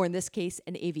aerialist, or in this case,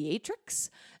 an aviatrix.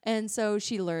 And so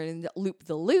she learned loop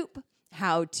the loop,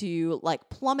 how to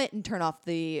plummet and turn off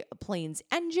the plane's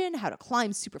engine, how to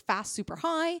climb super fast, super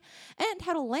high, and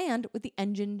how to land with the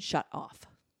engine shut off.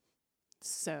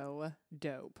 So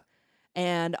dope.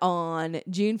 And on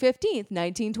June 15th,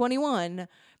 1921,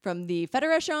 from the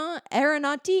Fédération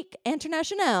Aéronautique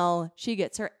Internationale, she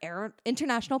gets her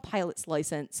international pilot's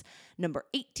license, number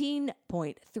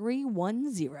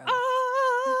 18.310.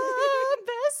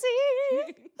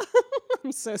 Bessie!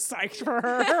 I'm so psyched for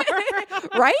her.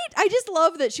 Right? I just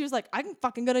love that she was like, I'm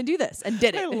fucking gonna do this, and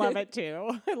did it. I love it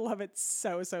too. I love it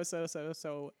so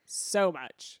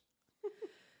much.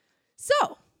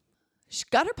 So, she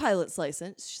got her pilot's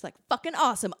license. She's like, fucking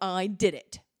awesome. I did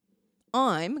it.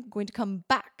 I'm going to come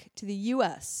back to the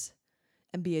U.S.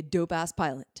 and be a dope-ass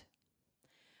pilot.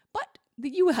 But the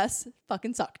U.S.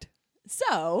 fucking sucked.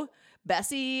 So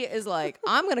Bessie is like,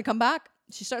 I'm going to come back.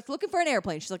 She starts looking for an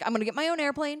airplane. She's like, I'm going to get my own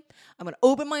airplane. I'm going to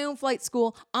open my own flight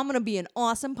school. I'm going to be an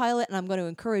awesome pilot, and I'm going to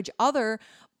encourage other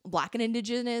Black and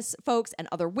Indigenous folks and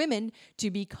other women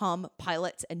to become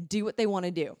pilots and do what they want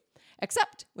to do.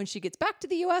 Except when she gets back to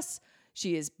the U.S.,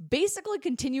 she is basically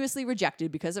continuously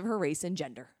rejected because of her race and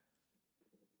gender.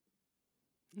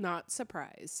 Not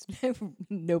surprised.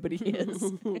 Nobody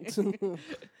is.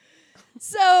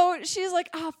 So she's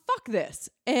like, fuck this.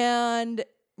 And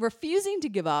refusing to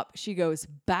give up, she goes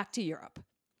back to Europe.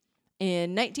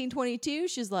 In 1922,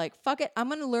 she's like, fuck it. I'm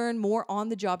going to learn more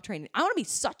on-the-job training. I want to be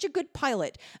such a good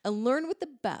pilot and learn with the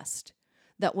best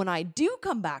that when I do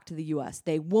come back to the U.S.,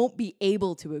 they won't be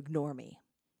able to ignore me.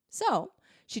 So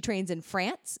she trains in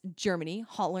France, Germany,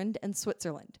 Holland, and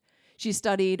Switzerland. She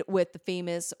studied with the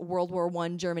famous World War I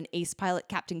German ace pilot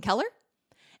Captain Keller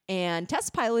and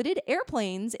test piloted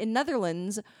airplanes in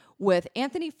Netherlands with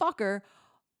Anthony Fokker,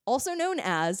 also known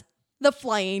as the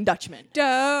Flying Dutchman.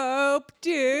 Dope,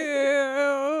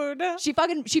 dude. She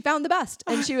found the best,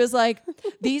 and she was like,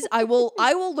 I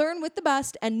will learn with the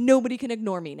best, and nobody can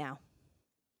ignore me now.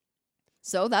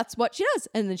 So that's what she does.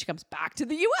 And then she comes back to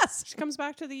the U.S. She comes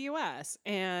back to the U.S.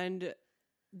 and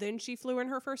then she flew in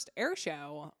her first air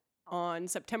show on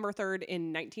September 3rd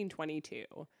in 1922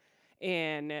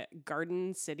 in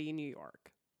Garden City, New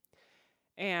York.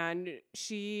 And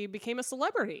she became a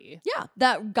celebrity. Yeah,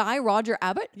 that guy, Roger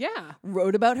Abbott,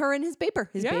 wrote about her in his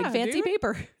paper, his big fancy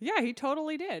paper. Yeah, he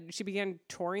totally did. She began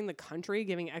touring the country,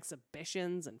 giving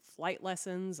exhibitions and flight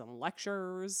lessons and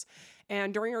lectures.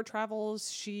 And during her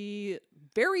travels, she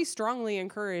very strongly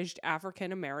encouraged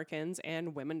African Americans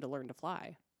and women to learn to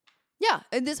fly. Yeah,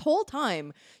 and this whole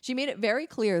time, she made it very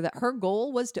clear that her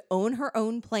goal was to own her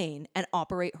own plane and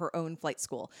operate her own flight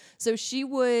school. So she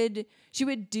would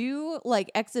do like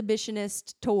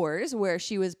exhibitionist tours where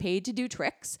she was paid to do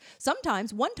tricks.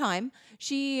 Sometimes, one time,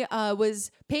 she was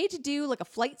paid to do like a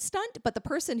flight stunt, but the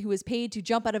person who was paid to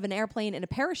jump out of an airplane in a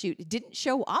parachute didn't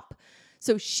show up.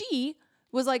 So she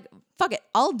was like, fuck it,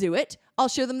 I'll do it. I'll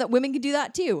show them that women can do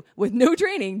that too. With no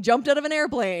training, jumped out of an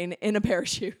airplane in a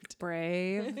parachute.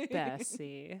 Brave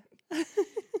Bessie.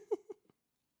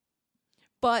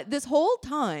 But this whole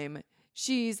time,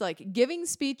 she's like giving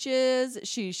speeches.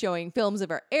 She's showing films of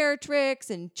her air tricks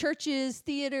in churches,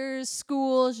 theaters,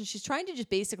 schools. And she's trying to just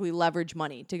basically leverage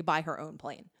money to buy her own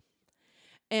plane.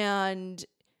 And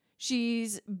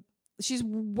she's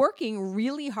working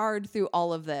really hard through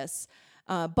all of this.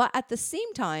 But at the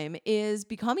same time is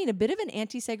becoming a bit of an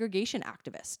anti-segregation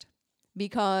activist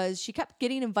because she kept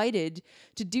getting invited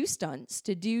to do stunts,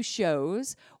 to do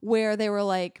shows where they were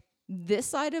like, this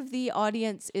side of the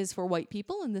audience is for white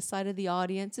people and this side of the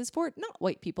audience is for not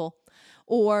white people.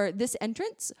 Or this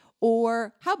entrance,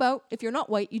 or how about if you're not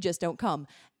white, you just don't come.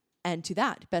 And to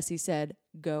that, Bessie said,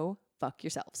 go fuck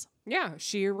yourselves. Yeah,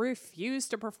 she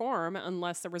refused to perform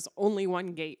unless there was only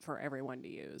one gate for everyone to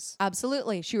use.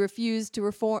 Absolutely. She refused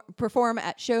to perform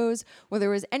at shows where there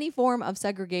was any form of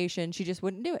segregation. She just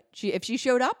wouldn't do it. If she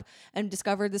showed up and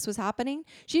discovered this was happening,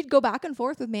 she'd go back and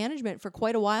forth with management for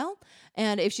quite a while.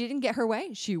 And if she didn't get her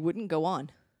way, she wouldn't go on.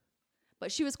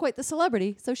 But she was quite the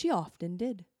celebrity, so she often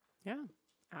did. Yeah,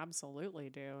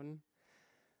 absolutely, dude.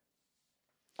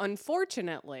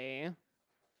 Unfortunately,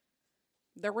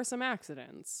 there were some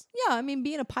accidents. Yeah, I mean,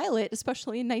 being a pilot,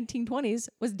 especially in 1920s,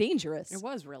 was dangerous. It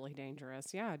was really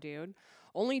dangerous. Yeah, dude.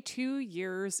 Only 2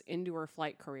 years into her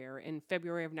flight career, in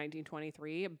February of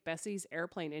 1923, Bessie's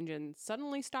airplane engine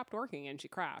suddenly stopped working and she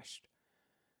crashed.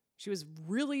 She was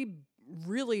really,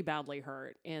 really badly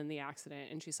hurt in the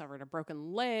accident and she suffered a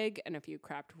broken leg and a few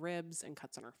cracked ribs and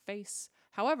cuts on her face.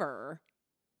 However,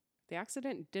 the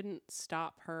accident didn't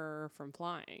stop her from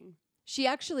flying. She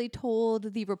actually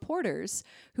told the reporters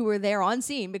who were there on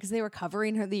scene because they were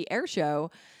covering the air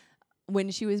show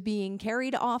when she was being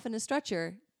carried off in a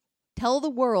stretcher, tell the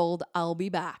world I'll be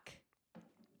back.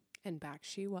 And back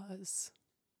she was.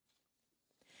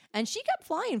 And she kept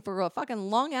flying for a fucking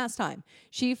long ass time.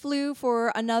 She flew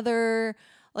for another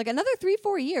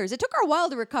 3-4 years. It took her a while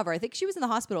to recover. I think she was in the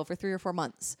hospital for 3 or 4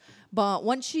 months. But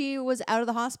once she was out of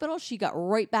the hospital, she got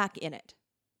right back in it.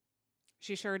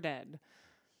 She sure did.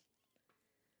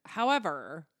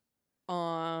 However,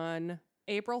 on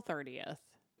April 30th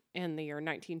in the year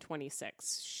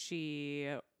 1926,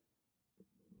 she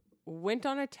went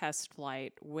on a test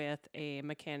flight with a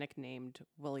mechanic named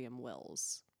William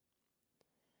Wills.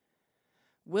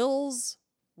 Wills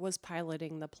was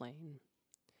piloting the plane,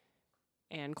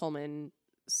 and Coleman,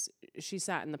 she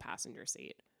sat in the passenger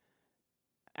seat.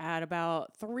 At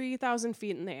about 3,000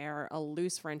 feet in the air, a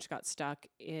loose wrench got stuck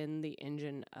in the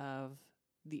engine of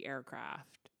the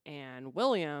aircraft, and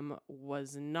William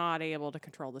was not able to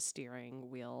control the steering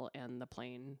wheel, and the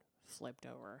plane flipped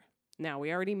over. Now,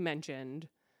 we already mentioned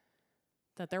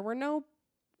that there were no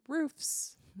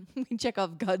roofs We check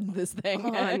off gunned this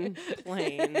thing on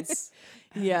planes.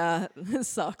 Yeah, this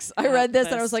sucks. I At read this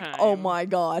and I this was like, oh time. my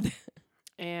God.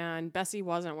 And Bessie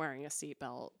wasn't wearing a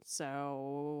seatbelt.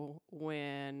 So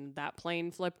when that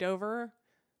plane flipped over,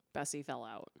 Bessie fell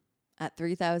out. At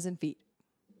 3,000 feet.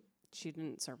 She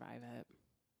didn't survive it.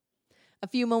 A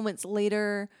few moments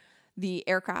later, the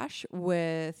air crash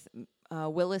with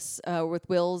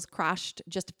Wills crashed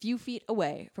just a few feet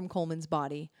away from Coleman's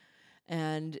body.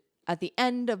 And at the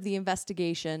end of the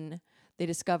investigation, they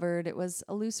discovered it was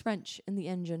a loose wrench in the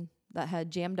engine that had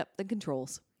jammed up the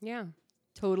controls. Yeah.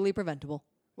 Totally preventable.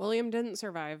 William didn't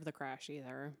survive the crash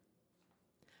either.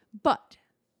 But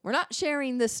we're not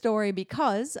sharing this story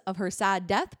because of her sad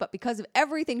death, but because of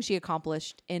everything she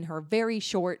accomplished in her very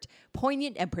short,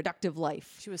 poignant, and productive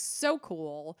life. She was so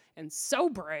cool and so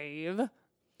brave.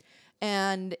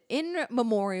 And in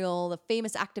memorial, the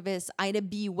famous activist Ida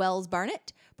B. Wells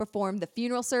Barnett performed the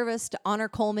funeral service to honor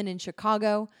Coleman in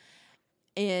Chicago.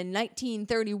 In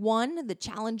 1931, the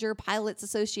Challenger Pilots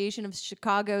Association of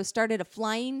Chicago started a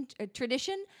flying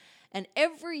tradition, and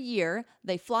every year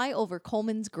they fly over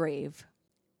Coleman's grave.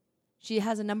 She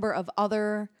has a number of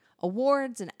other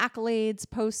awards and accolades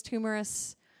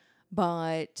posthumous,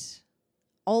 but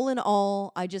all in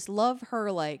all, I just love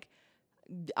her. Like,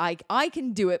 I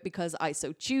can do it because I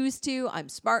so choose to. I'm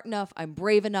smart enough. I'm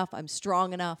brave enough. I'm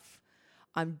strong enough.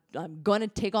 I'm going to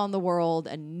take on the world,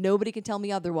 and nobody can tell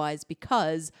me otherwise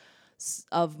because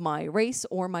of my race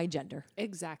or my gender.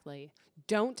 Exactly.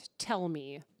 Don't tell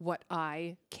me what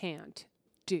I can't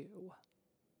do,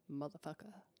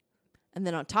 motherfucker. And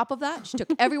then on top of that, she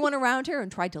took everyone around her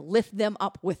and tried to lift them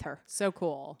up with her. So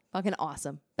cool. Fucking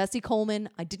awesome. Bessie Coleman,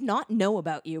 I did not know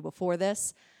about you before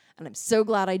this, and I'm so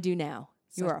glad I do now.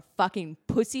 You are a fucking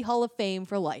pussy Hall of Fame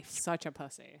for life. Such a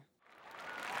pussy.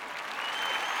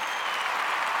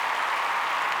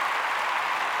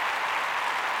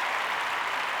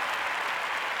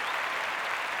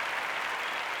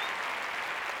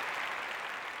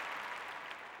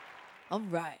 All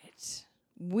right.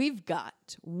 We've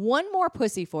got one more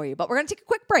pussy for you, but we're going to take a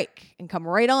quick break and come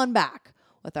right on back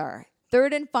with our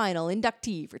third and final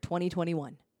inductee for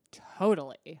 2021.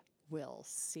 Totally. We'll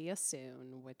see you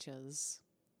soon, witches.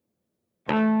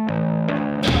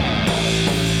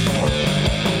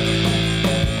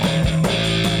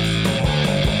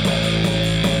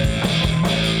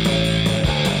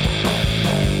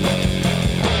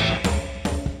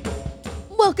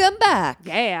 Welcome back.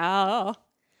 Yeah.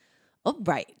 All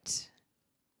right.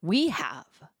 We have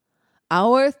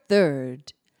our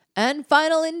third and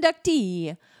final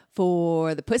inductee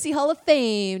for the Pussy Hall of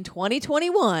Fame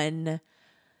 2021.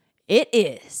 It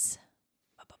is.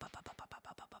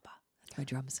 That's my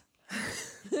drums.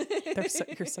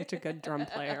 You're such a good drum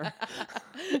player.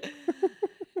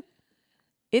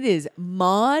 It is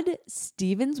Maud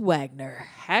Stevens Wagner.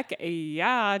 Heck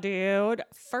yeah, dude.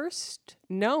 First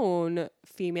known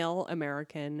female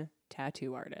American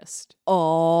tattoo artist.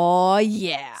 Oh,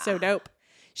 yeah. So dope.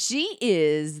 She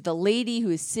is the lady who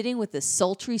is sitting with the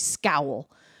sultry scowl.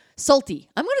 Salty.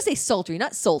 I'm going to say sultry,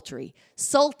 not sultry.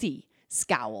 Salty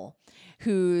scowl.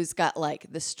 Who's got like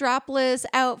the strapless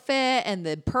outfit and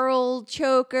the pearl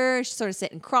choker. She's sort of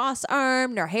sitting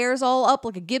cross-armed. Her hair's all up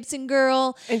like a Gibson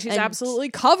girl. And she's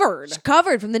absolutely covered. She's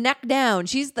covered from the neck down.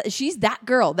 She's that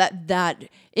girl, that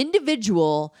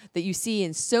individual that you see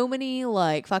in so many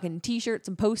like fucking t-shirts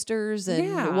and posters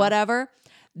and whatever.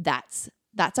 That's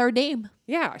our dame.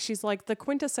 Yeah, she's like the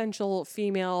quintessential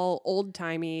female,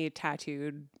 old-timey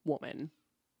tattooed woman.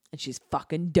 And she's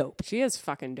fucking dope. She is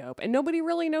fucking dope. And nobody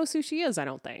really knows who she is, I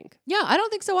don't think. Yeah, I don't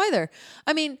think so either.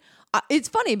 I mean, it's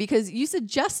funny because you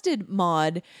suggested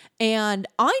Maud and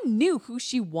I knew who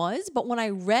she was, but when I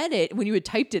read it, when you had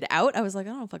typed it out, I was like, I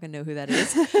don't fucking know who that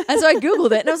is. And so I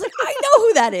Googled it and I was like, I know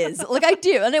who that is. Like I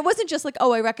do. And it wasn't just like,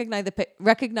 oh, I recognize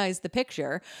the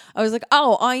picture. I was like,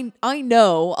 oh, I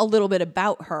know a little bit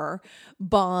about her,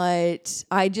 but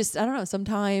I don't know,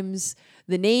 sometimes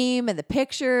the name and the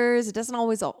pictures, it doesn't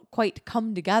always all quite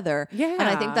come together. Yeah. And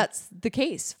I think that's the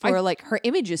case for like her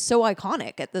image is so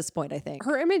iconic at this point, I think.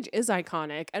 Her image is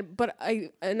iconic, but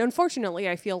unfortunately,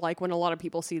 I feel like when a lot of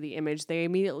people see the image, they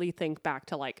immediately think back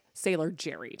to like Sailor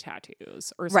Jerry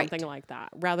tattoos or something like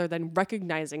that, rather than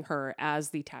recognizing her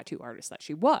as the tattoo artist that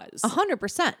she was.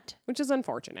 100%. Which is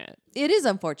unfortunate. It is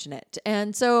unfortunate.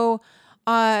 And so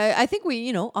I think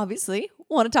we, obviously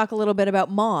want to talk a little bit about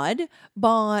Maud.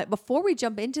 But before we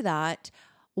jump into that,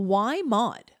 why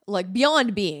Maud? Like,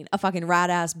 beyond being a fucking rad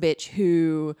ass bitch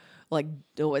who like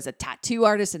was a tattoo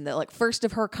artist and the like first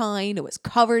of her kind. It was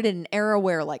covered in an era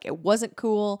where like it wasn't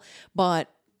cool. But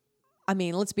I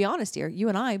mean, let's be honest here. You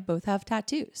and I both have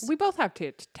tattoos. We both have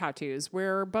tattoos.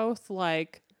 We're both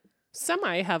like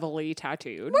semi-heavily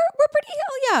tattooed. We're pretty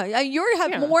hell yeah.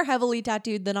 You're more heavily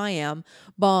tattooed than I am,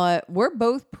 but we're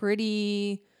both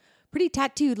pretty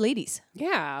tattooed ladies.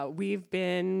 Yeah, we've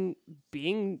been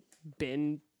being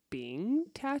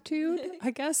tattooed,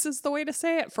 I guess is the way to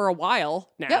say it, for a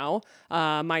while now.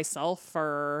 Yep. Myself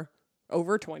for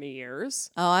over 20 years.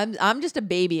 Oh, I'm just a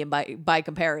baby by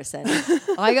comparison.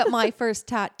 I got my first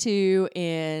tattoo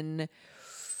in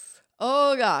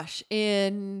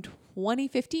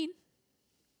 2015.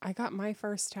 I got my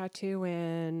first tattoo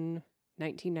in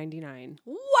 1999.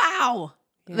 Wow.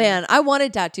 Yeah. Man, I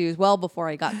wanted tattoos well before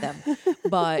I got them.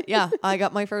 But yeah, I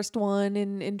got my first one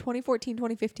in 2014,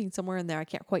 2015, somewhere in there. I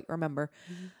can't quite remember.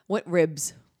 Went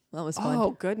ribs. That was fun.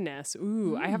 Oh, goodness.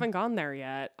 Ooh, I haven't gone there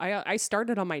yet. I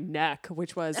started on my neck,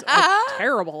 which was a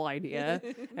terrible idea.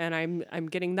 And I'm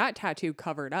getting that tattoo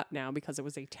covered up now because it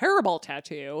was a terrible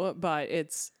tattoo, but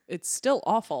it's still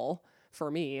awful for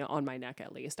me on my neck,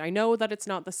 at least. I know that it's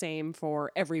not the same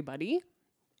for everybody,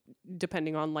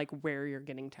 depending on like where you're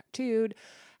getting tattooed,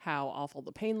 how awful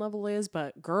the pain level is.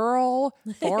 But girl,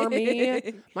 for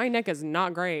me, my neck is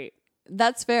not great.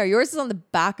 That's fair. Yours is on the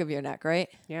back of your neck, right?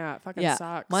 Yeah, it fucking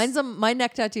sucks. My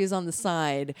neck tattoo is on the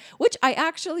side, which I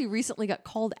actually recently got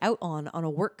called out on a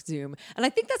work Zoom. And I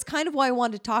think that's kind of why I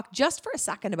wanted to talk just for a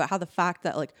second about how the fact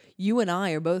that like you and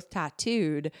I are both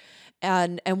tattooed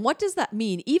and what does that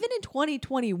mean? Even in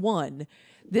 2021,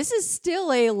 this is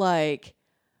still a like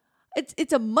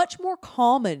it's a much more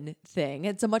common thing.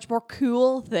 It's a much more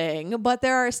cool thing, but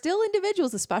there are still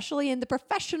individuals, especially in the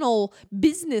professional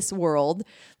business world,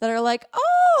 that are like,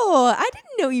 "Oh, I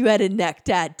didn't know you had a neck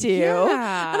tattoo."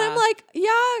 Yeah. And I'm like,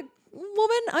 "Yeah,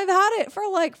 woman, I've had it for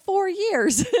like 4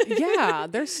 years." Yeah,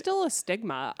 there's still a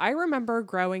stigma. I remember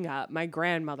growing up, my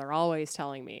grandmother always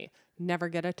telling me, "Never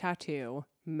get a tattoo.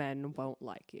 Men won't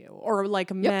like you." Or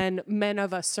like men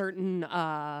of a certain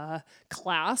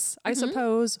class, I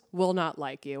suppose, will not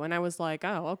like you. And I was like,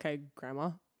 oh, okay,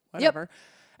 grandma, whatever.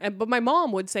 Yep. But my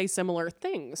mom would say similar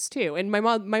things too. And my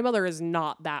mother is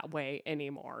not that way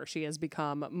anymore. She has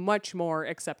become much more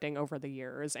accepting over the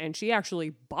years. And she actually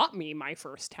bought me my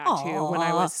first tattoo when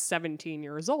I was 17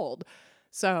 years old.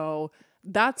 So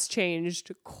that's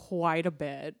changed quite a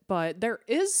bit, but there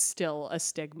is still a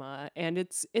stigma, and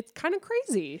it's kind of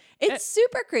crazy. It's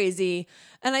super crazy.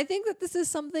 And I think that this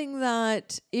is something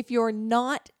that if you're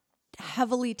not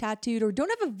heavily tattooed or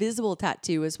don't have a visible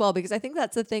tattoo as well, because I think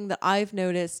that's the thing that I've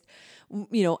noticed,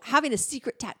 you know, having a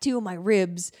secret tattoo on my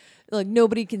ribs, like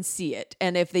nobody can see it.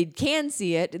 And if they can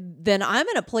see it, then I'm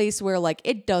in a place where like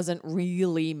it doesn't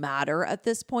really matter at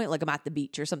this point. Like I'm at the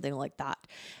beach or something like that.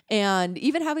 And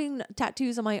even having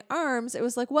tattoos on my arms, it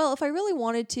was like, well, if I really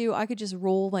wanted to, I could just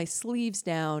roll my sleeves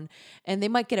down and they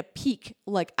might get a peek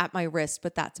like at my wrist,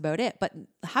 but that's about it. But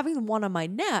having one on my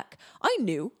neck, I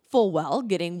knew full well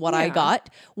getting what I got,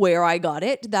 where I got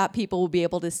it, that people will be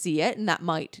able to see it and that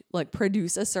might like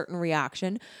produce a certain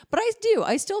reaction. But I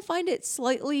still find it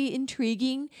slightly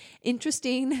intriguing,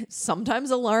 interesting,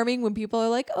 sometimes alarming when people are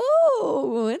like,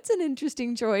 oh, it's an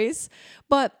interesting choice.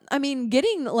 But I mean,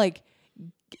 getting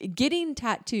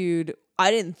tattooed,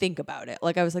 I didn't think about it.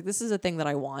 Like I was like, this is a thing that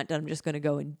I want and I'm just going to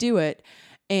go and do it.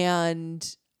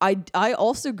 And I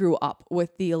also grew up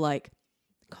with the like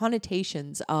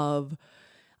connotations of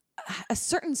a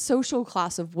certain social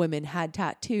class of women had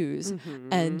tattoos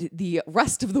and the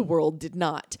rest of the world did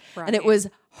not. Right. And it was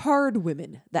hard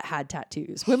women that had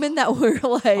tattoos. Women that were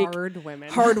like hard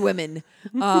women,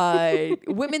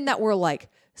 women that were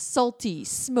like salty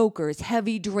smokers,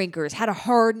 heavy drinkers, had a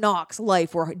hard knocks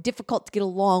life, were difficult to get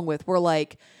along with, were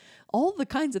like all the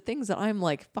kinds of things that I'm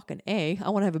like, fucking I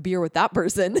want to have a beer with that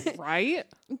person. Right.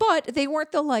 But they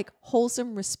weren't the like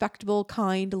wholesome, respectable,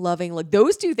 kind, loving, like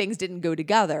those two things didn't go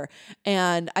together.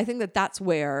 And I think that that's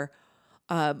where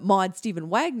Maud Stephen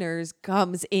Wagner's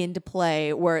comes into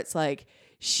play, where it's like,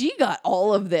 she got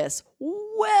all of this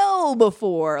well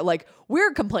before, like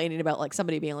we're complaining about like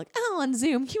somebody being like, oh, on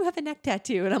Zoom, you have a neck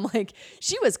tattoo. And I'm like,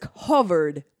 she was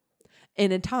covered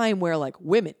in a time where like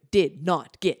women did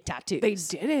not get tattoos. They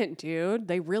didn't, dude.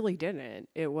 They really didn't.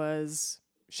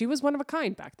 She was one of a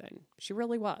kind back then. She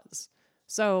really was.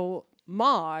 So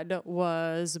Maud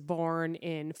was born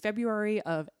in February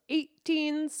of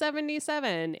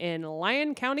 1877 in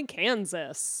Lyon County,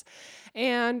 Kansas.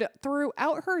 And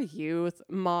throughout her youth,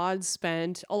 Maud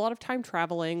spent a lot of time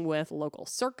traveling with local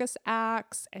circus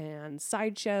acts and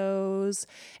sideshows,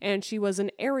 and she was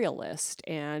an aerialist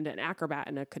and an acrobat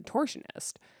and a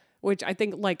contortionist. Which I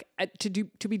think, like, to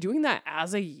be doing that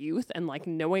as a youth and like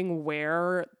knowing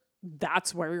where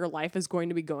that's where your life is going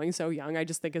to be going so young, I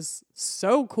just think is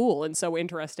so cool and so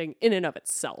interesting in and of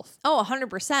itself. Oh,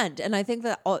 100%. And I think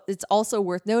that it's also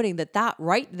worth noting that that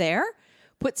right there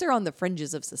puts her on the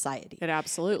fringes of society. It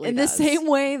absolutely in does. the same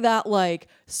way that like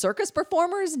circus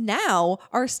performers now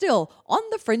are still on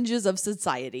the fringes of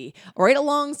society, right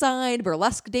alongside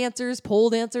burlesque dancers, pole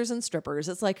dancers, and strippers.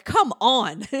 It's like, come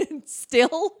on,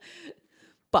 still.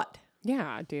 But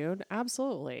yeah, dude,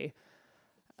 absolutely.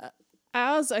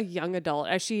 As a young adult,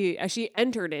 as she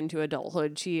entered into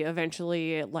adulthood, she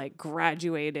eventually like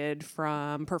graduated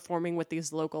from performing with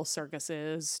these local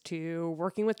circuses to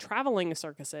working with traveling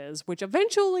circuses, which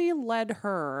eventually led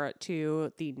her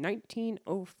to the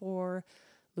 1904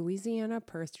 Louisiana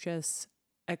Purchase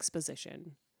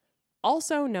Exposition,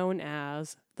 also known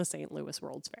as the St. Louis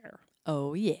World's Fair.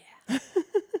 oh yeah.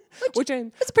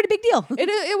 It's a pretty big deal.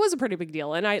 It was a pretty big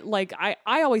deal. And I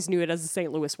always knew it as the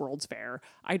St. Louis World's Fair.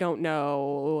 I don't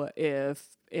know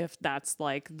if that's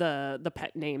like the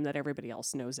pet name that everybody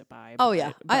else knows it by. Oh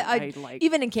yeah. I like,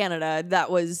 even in Canada,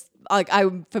 that was like,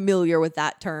 I'm familiar with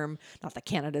that term. Not that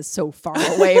Canada's so far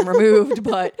away and removed,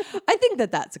 but I think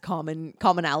that that's a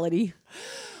commonality.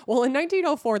 Well, in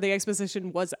 1904, the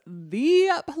exposition was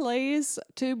the place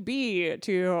to be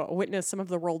to witness some of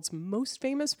the world's most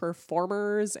famous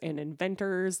performers and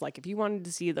inventors. Like, if you wanted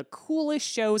to see the coolest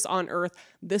shows on earth,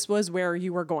 this was where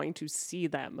you were going to see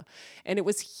them. And it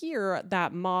was here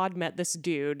that Maud met this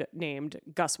dude named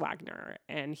Gus Wagner,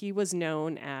 and he was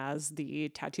known as the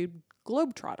Tattooed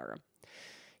Globetrotter.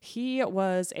 He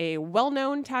was a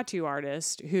well-known tattoo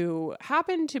artist who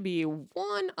happened to be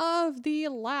one of the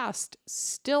last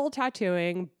still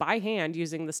tattooing by hand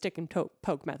using the stick and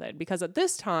poke method. Because at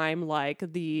this time,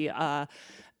 like the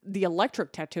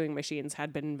electric tattooing machines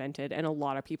had been invented and a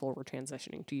lot of people were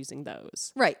transitioning to using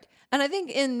those. Right. And I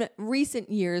think in recent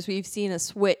years, we've seen a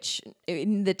switch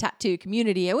in the tattoo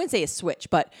community. I wouldn't say a switch,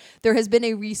 but there has been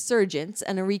a resurgence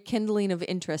and a rekindling of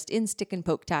interest in stick and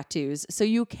poke tattoos. So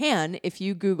you can, if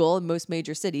you Google in most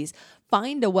major cities,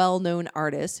 find a well-known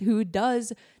artist who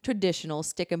does traditional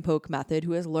stick and poke method,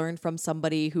 who has learned from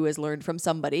somebody who has learned from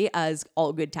somebody, as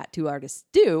all good tattoo artists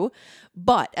do.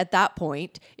 But at that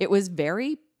point, it was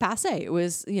very passe. It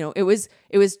was, it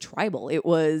was tribal. It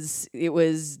was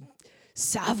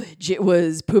savage. It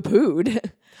was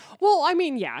poo-pooed. Well, I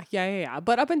mean, yeah.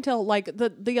 But up until like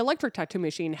the electric tattoo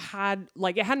machine it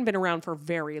hadn't been around for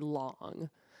very long.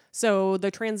 So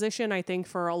the transition, I think,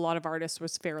 for a lot of artists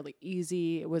was fairly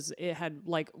easy. It had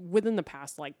like within the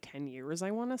past like 10 years,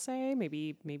 I want to say,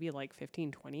 maybe like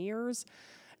 15, 20 years,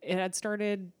 it had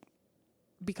started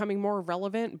becoming more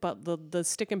relevant, but the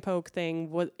stick and poke thing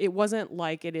wasn't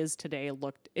like it is today.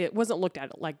 It wasn't looked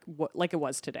at like it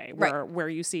was today, where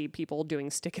you see people doing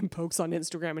stick and pokes on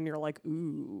Instagram and you're like,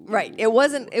 ooh. Right. It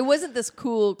wasn't this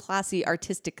cool, classy,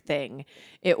 artistic thing.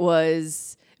 It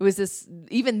was this,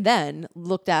 even then,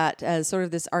 looked at as sort of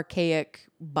this archaic,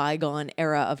 bygone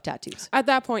era of tattoos. At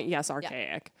that point, yes,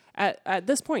 archaic. Yeah. At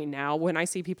this point now, when I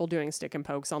see people doing stick and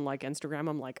pokes on like Instagram,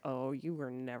 I'm like, oh, you were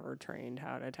never trained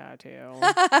how to tattoo.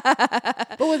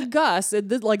 But with Gus,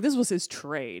 this was his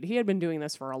trade. He had been doing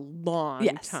this for a long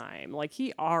time. Like,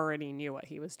 he already knew what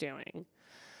he was doing.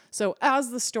 So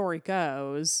as the story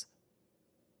goes,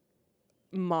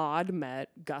 Maud met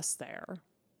Gus there.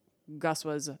 Gus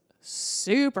was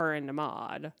super into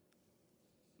Maud.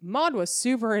 Maud was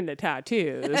super into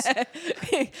tattoos.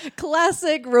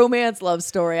 Classic romance love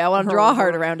story. I want to draw a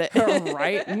heart around it.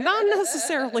 Right? Not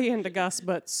necessarily into Gus,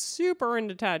 but super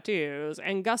into tattoos.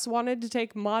 And Gus wanted to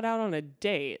take Maud out on a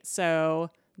date, so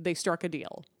they struck a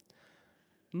deal.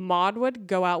 Maud would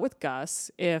go out with Gus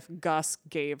if Gus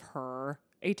gave her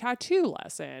a tattoo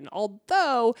lesson,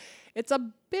 although it's a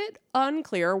bit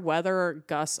unclear whether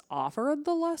Gus offered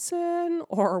the lesson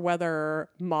or whether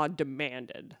Maud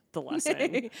demanded the lesson.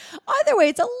 Either way,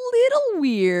 it's a little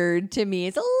weird to me.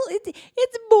 It's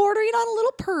bordering on a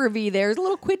little pervy. There's a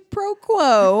little quid pro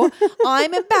quo.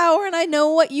 I'm in power and I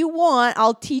know what you want.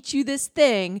 I'll teach you this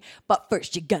thing, but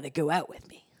first you gotta go out with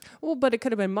me. Well, but it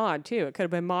could have been Maud, too. It could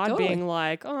have been Maud being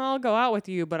like, oh, I'll go out with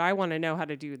you, but I want to know how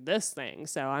to do this thing,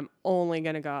 so I'm only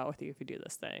going to go out with you if you do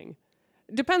this thing.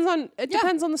 Depends on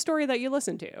the story that you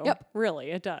listen to. Yep.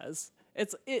 Really, it does.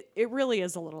 It really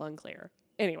is a little unclear.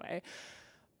 Anyway,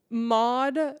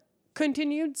 Maud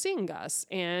continued seeing Gus,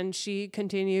 and she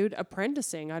continued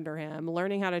apprenticing under him,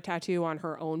 learning how to tattoo on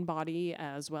her own body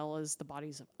as well as the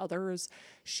bodies of others.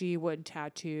 She would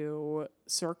tattoo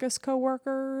circus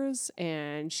coworkers,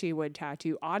 and she would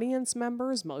tattoo audience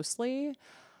members mostly.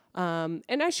 And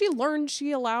as she learned,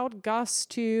 she allowed Gus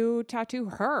to tattoo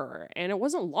her, and it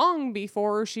wasn't long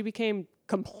before she became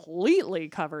completely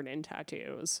covered in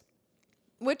tattoos.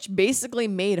 Which basically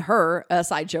made her a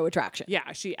sideshow attraction.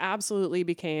 Yeah, she absolutely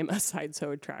became a sideshow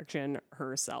attraction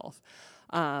herself.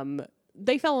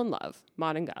 They fell in love,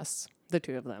 Maud and Gus, the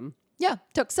two of them. Yeah,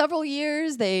 took several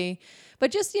years. But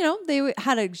just, they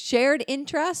had a shared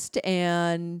interest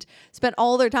and spent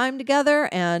all their time together.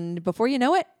 And before you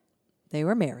know it, they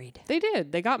were married. They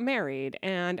did. They got married.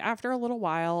 And after a little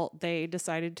while, they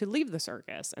decided to leave the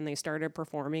circus. And they started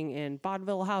performing in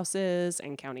vaudeville houses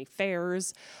and county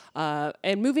fairs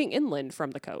and moving inland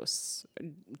from the coasts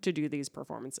to do these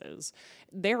performances.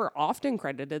 They were often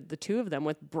credited, the two of them,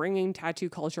 with bringing tattoo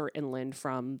culture inland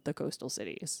from the coastal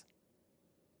cities,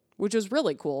 which is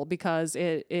really cool because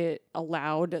it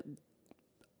allowed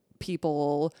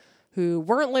people who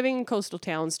weren't living in coastal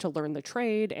towns to learn the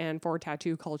trade and for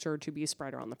tattoo culture to be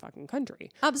spread around the fucking country.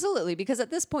 Absolutely, because at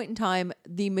this point in time,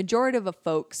 the majority of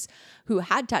folks who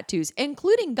had tattoos,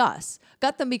 including Gus,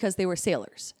 got them because they were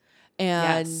sailors.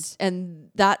 And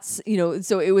that's,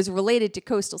 so it was related to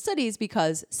coastal cities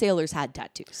because sailors had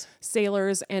tattoos.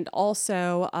 Sailors, and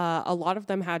also a lot of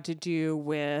them had to do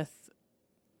with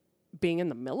being in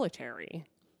the military.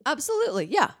 Absolutely,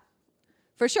 yeah.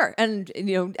 For sure. And,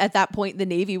 at that point, the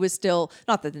Navy was still,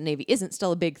 not that the Navy isn't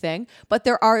still a big thing, but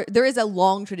there is a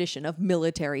long tradition of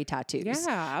military tattoos.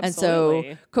 Yeah, absolutely.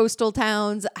 And so coastal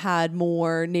towns had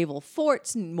more naval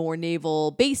forts and more naval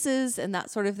bases and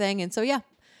that sort of thing. And so, yeah,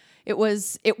 it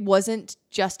wasn't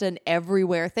just an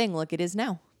everywhere thing like it is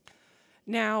now.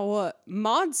 Now,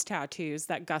 Maud's tattoos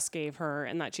that Gus gave her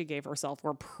and that she gave herself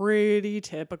were pretty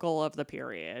typical of the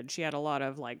period. She had a lot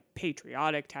of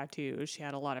patriotic tattoos. She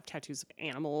had a lot of tattoos of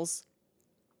animals,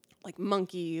 like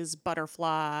monkeys,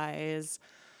 butterflies,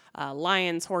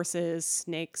 lions, horses,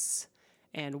 snakes,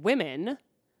 and women.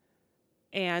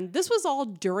 And this was all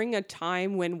during a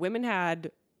time when women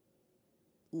had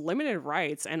limited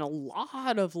rights and a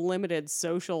lot of limited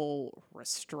social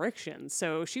restrictions.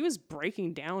 So she was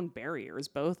breaking down barriers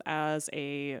both as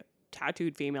a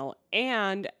tattooed female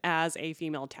and as a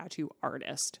female tattoo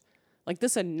artist.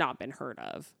 This had not been heard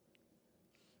of.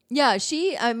 Yeah,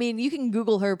 you can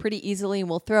Google her pretty easily and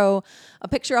we'll throw a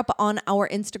picture up on our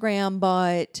Instagram,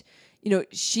 but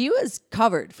she was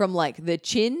covered from the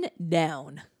chin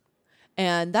down.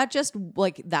 And that just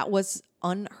that was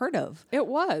unheard of. It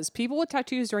was. People with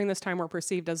tattoos during this time were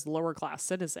perceived as lower class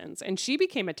citizens, and she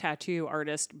became a tattoo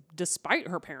artist despite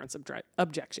her parents'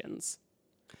 objections.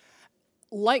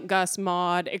 Like Gus,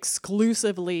 Maud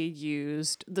exclusively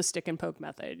used the stick and poke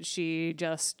method. She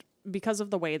just, because of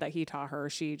the way that he taught her,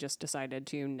 she just decided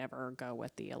to never go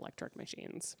with the electric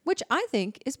machines. Which I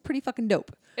think is pretty fucking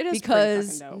dope. It is because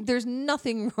pretty fucking dope. There's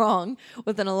nothing wrong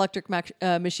with an electric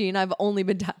machine. I've only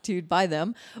been tattooed by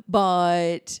them,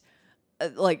 but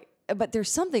but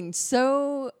there's something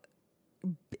so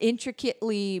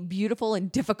intricately beautiful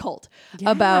and difficult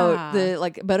about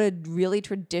about a really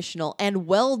traditional and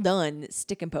well done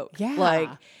stick and poke.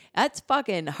 Yeah. That's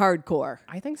fucking hardcore.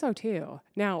 I think so too.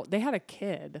 Now, they had a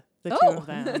kid, the two of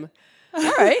them. All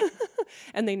right.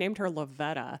 And they named her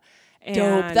Lavetta.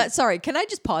 Dope. Sorry, can I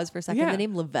just pause for a second? Yeah. The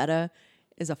name Lavetta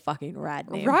is a fucking rad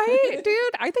name. Right,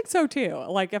 dude? I think so too.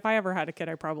 If I ever had a kid,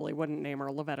 I probably wouldn't name her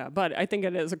Lavetta, but I think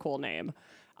it is a cool name.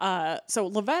 So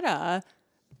Lavetta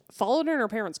followed in her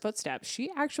parents' footsteps. She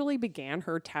actually began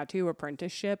her tattoo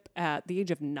apprenticeship at the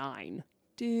age of 9.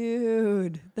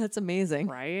 Dude, that's amazing.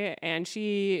 Right? And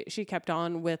she kept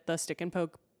on with the stick and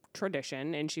poke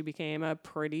tradition, and she became a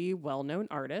pretty well-known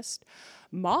artist.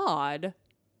 Maud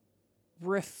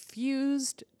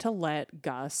refused to let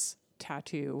Gus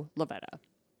tattoo Lavetta.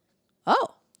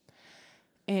 Oh.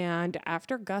 And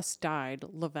after Gus died,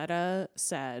 Lavetta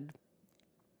said,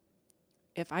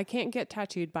 if I can't get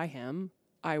tattooed by him,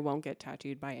 I won't get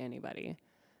tattooed by anybody.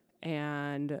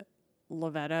 And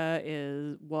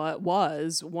Lavetta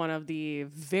was one of the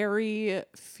very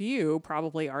few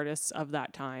probably artists of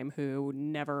that time who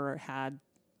never had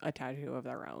a tattoo of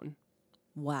their own.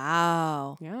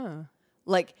 Wow. Yeah.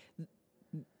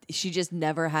 She just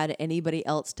never had anybody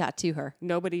else tattoo her.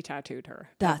 Nobody tattooed her.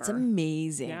 That's ever.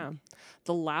 amazing. Yeah.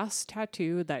 The last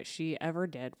tattoo that she ever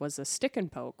did was a stick and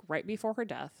poke right before her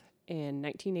death in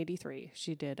 1983.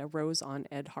 She did a rose on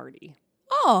Ed Hardy.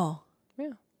 Oh.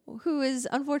 Yeah. who is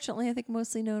unfortunately, I think,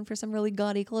 mostly known for some really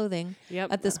gaudy clothing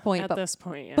at this point. At this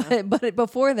point, yeah. But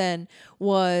before then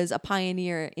was a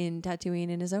pioneer in tattooing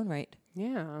in his own right.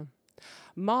 Yeah.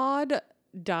 Maud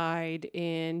died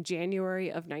in January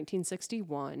of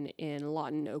 1961 in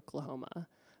Lawton, Oklahoma,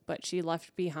 but she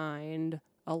left behind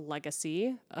a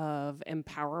legacy of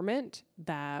empowerment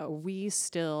that we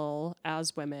still,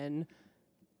 as women,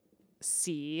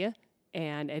 see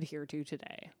and adhere to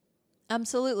today.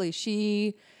 Absolutely.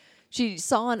 She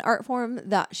saw an art form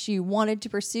that she wanted to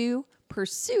pursue,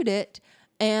 pursued it,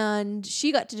 and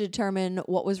she got to determine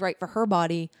what was right for her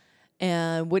body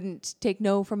and wouldn't take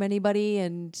no from anybody.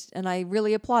 And I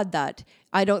really applaud that.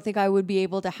 I don't think I would be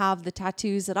able to have the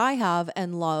tattoos that I have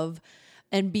and love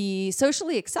and be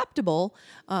socially acceptable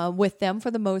with them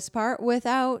for the most part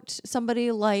without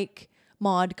somebody like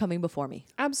Maud coming before me.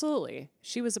 Absolutely.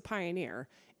 She was a pioneer.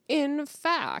 In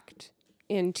fact,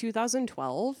 in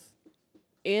 2012,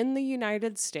 in the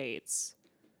United States,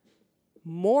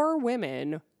 more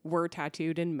women were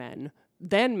tattooed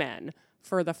than men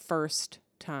for the first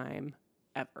time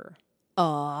ever.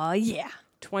 Yeah.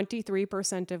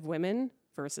 23% of women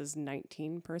versus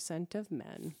 19% of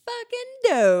men. Fucking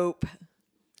dope.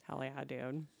 Hell yeah,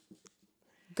 dude.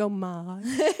 Go Maud.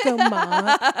 Go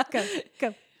Maud.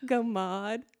 Go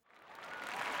Maud.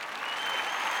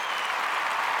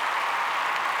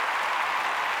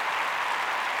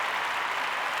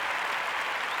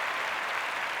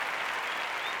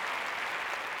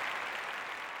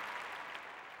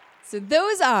 So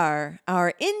those are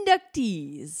our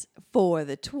inductees for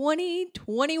the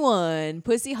 2021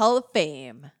 Pussy Hall of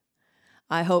Fame.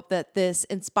 I hope that this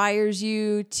inspires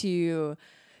you to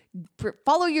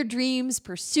follow your dreams,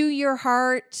 pursue your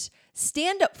heart,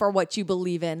 stand up for what you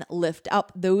believe in, lift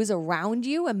up those around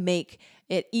you, and make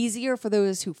it easier for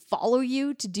those who follow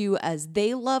you to do as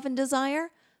they love and desire,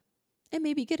 and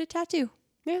maybe get a tattoo.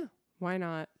 Yeah, why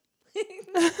not?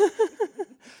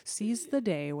 Seize the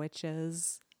day,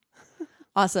 witches.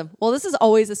 Awesome. Well, this is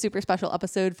always a super special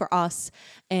episode for us,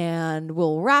 and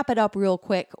we'll wrap it up real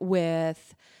quick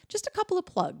with just a couple of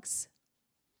plugs.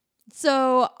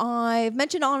 So I've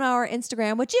mentioned on our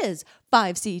Instagram, which is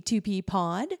 5C2P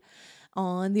Pod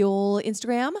on the old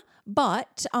Instagram,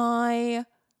 but being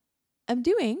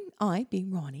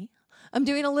Ronnie, I'm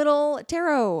doing a little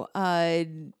tarot, I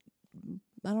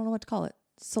don't know what to call it.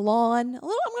 Salon. I'm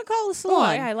going to call it a salon.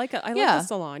 Oh, yeah, I like the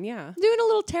salon, yeah. I'm doing a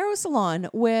little tarot salon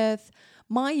with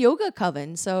my yoga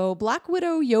coven. So Black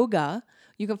Widow Yoga,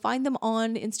 you can find them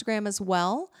on Instagram as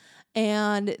well.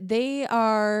 And they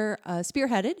are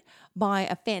spearheaded by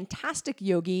a fantastic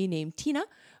yogi named Tina,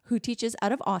 who teaches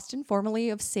out of Austin, formerly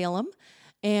of Salem.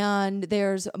 And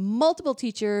there's multiple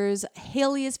teachers.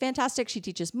 Haley is fantastic. She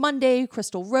teaches Monday.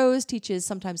 Crystal Rose teaches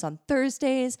sometimes on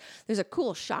Thursdays. There's a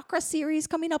cool chakra series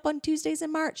coming up on Tuesdays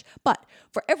in March. But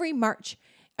for every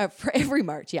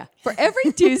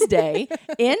Tuesday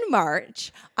in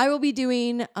March, I will be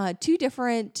doing 2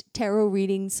 different tarot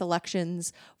reading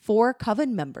selections for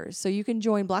coven members. So you can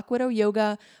join Black Widow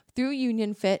Yoga through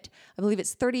Union Fit. I believe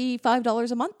it's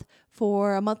 $35 a month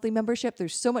for a monthly membership.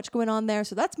 There's so much going on there.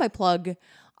 So that's my plug.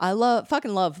 I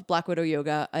fucking love Black Widow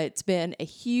Yoga. It's been a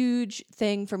huge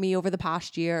thing for me over the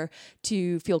past year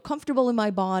to feel comfortable in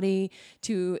my body,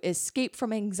 to escape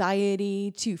from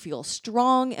anxiety, to feel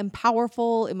strong and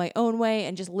powerful in my own way,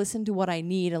 and just listen to what I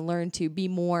need and learn to be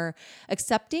more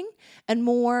accepting and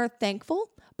more thankful,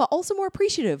 but also more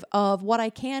appreciative of what I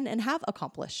can and have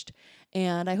accomplished.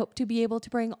 And I hope to be able to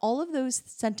bring all of those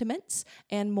sentiments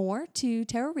and more to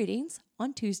tarot readings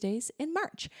on Tuesdays in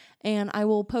March. And I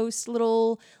will post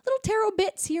little tarot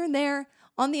bits here and there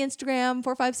on the Instagram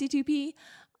 45C2P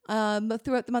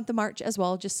throughout the month of March as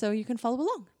well, just so you can follow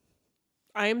along.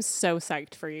 I am so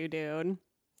psyched for you, dude.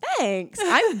 Thanks.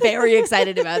 I'm very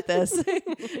excited about this.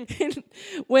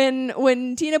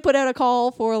 When Tina put out a call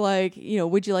for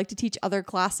would you like to teach other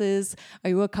classes? Are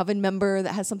you a coven member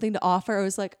that has something to offer? I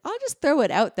was like, I'll just throw it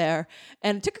out there.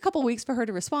 And it took a couple weeks for her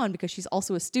to respond because she's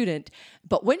also a student.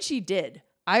 But when she did,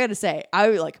 I got to say,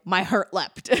 my heart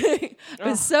leapt. I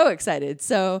was so excited.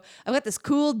 So I've got this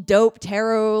cool, dope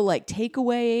tarot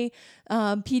takeaway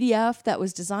PDF that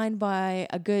was designed by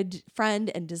a good friend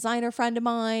and designer friend of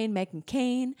mine, Megan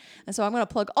Kane. And so I'm going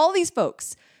to plug all these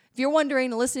folks. If you're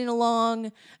wondering, listening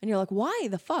along, and you're like, why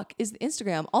the fuck is the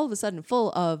Instagram all of a sudden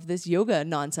full of this yoga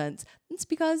nonsense? It's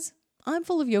because I'm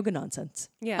full of yoga nonsense.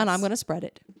 Yes. And I'm going to spread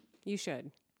it. You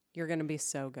should. You're going to be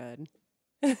so good.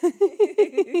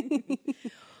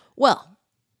 Well,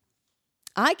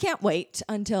 I can't wait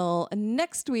until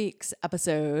next week's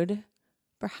episode,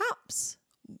 perhaps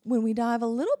when we dive a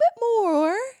little bit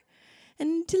more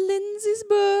And to Lindsay's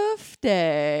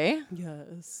birthday.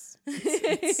 Yes.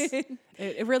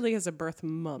 It really is a birth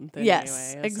month anyway.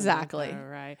 Yes, exactly. All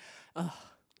right.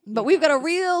 But we've got a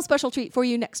real special treat for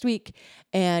you next week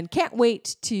and can't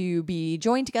wait to be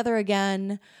joined together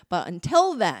again. But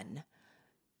until then,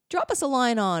 drop us a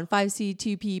line on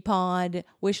 5C2P Pod.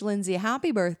 Wish Lindsay a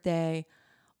happy birthday.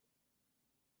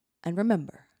 And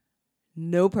remember,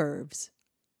 no pervs,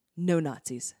 no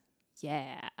Nazis.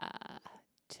 Yeah,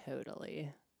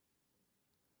 totally.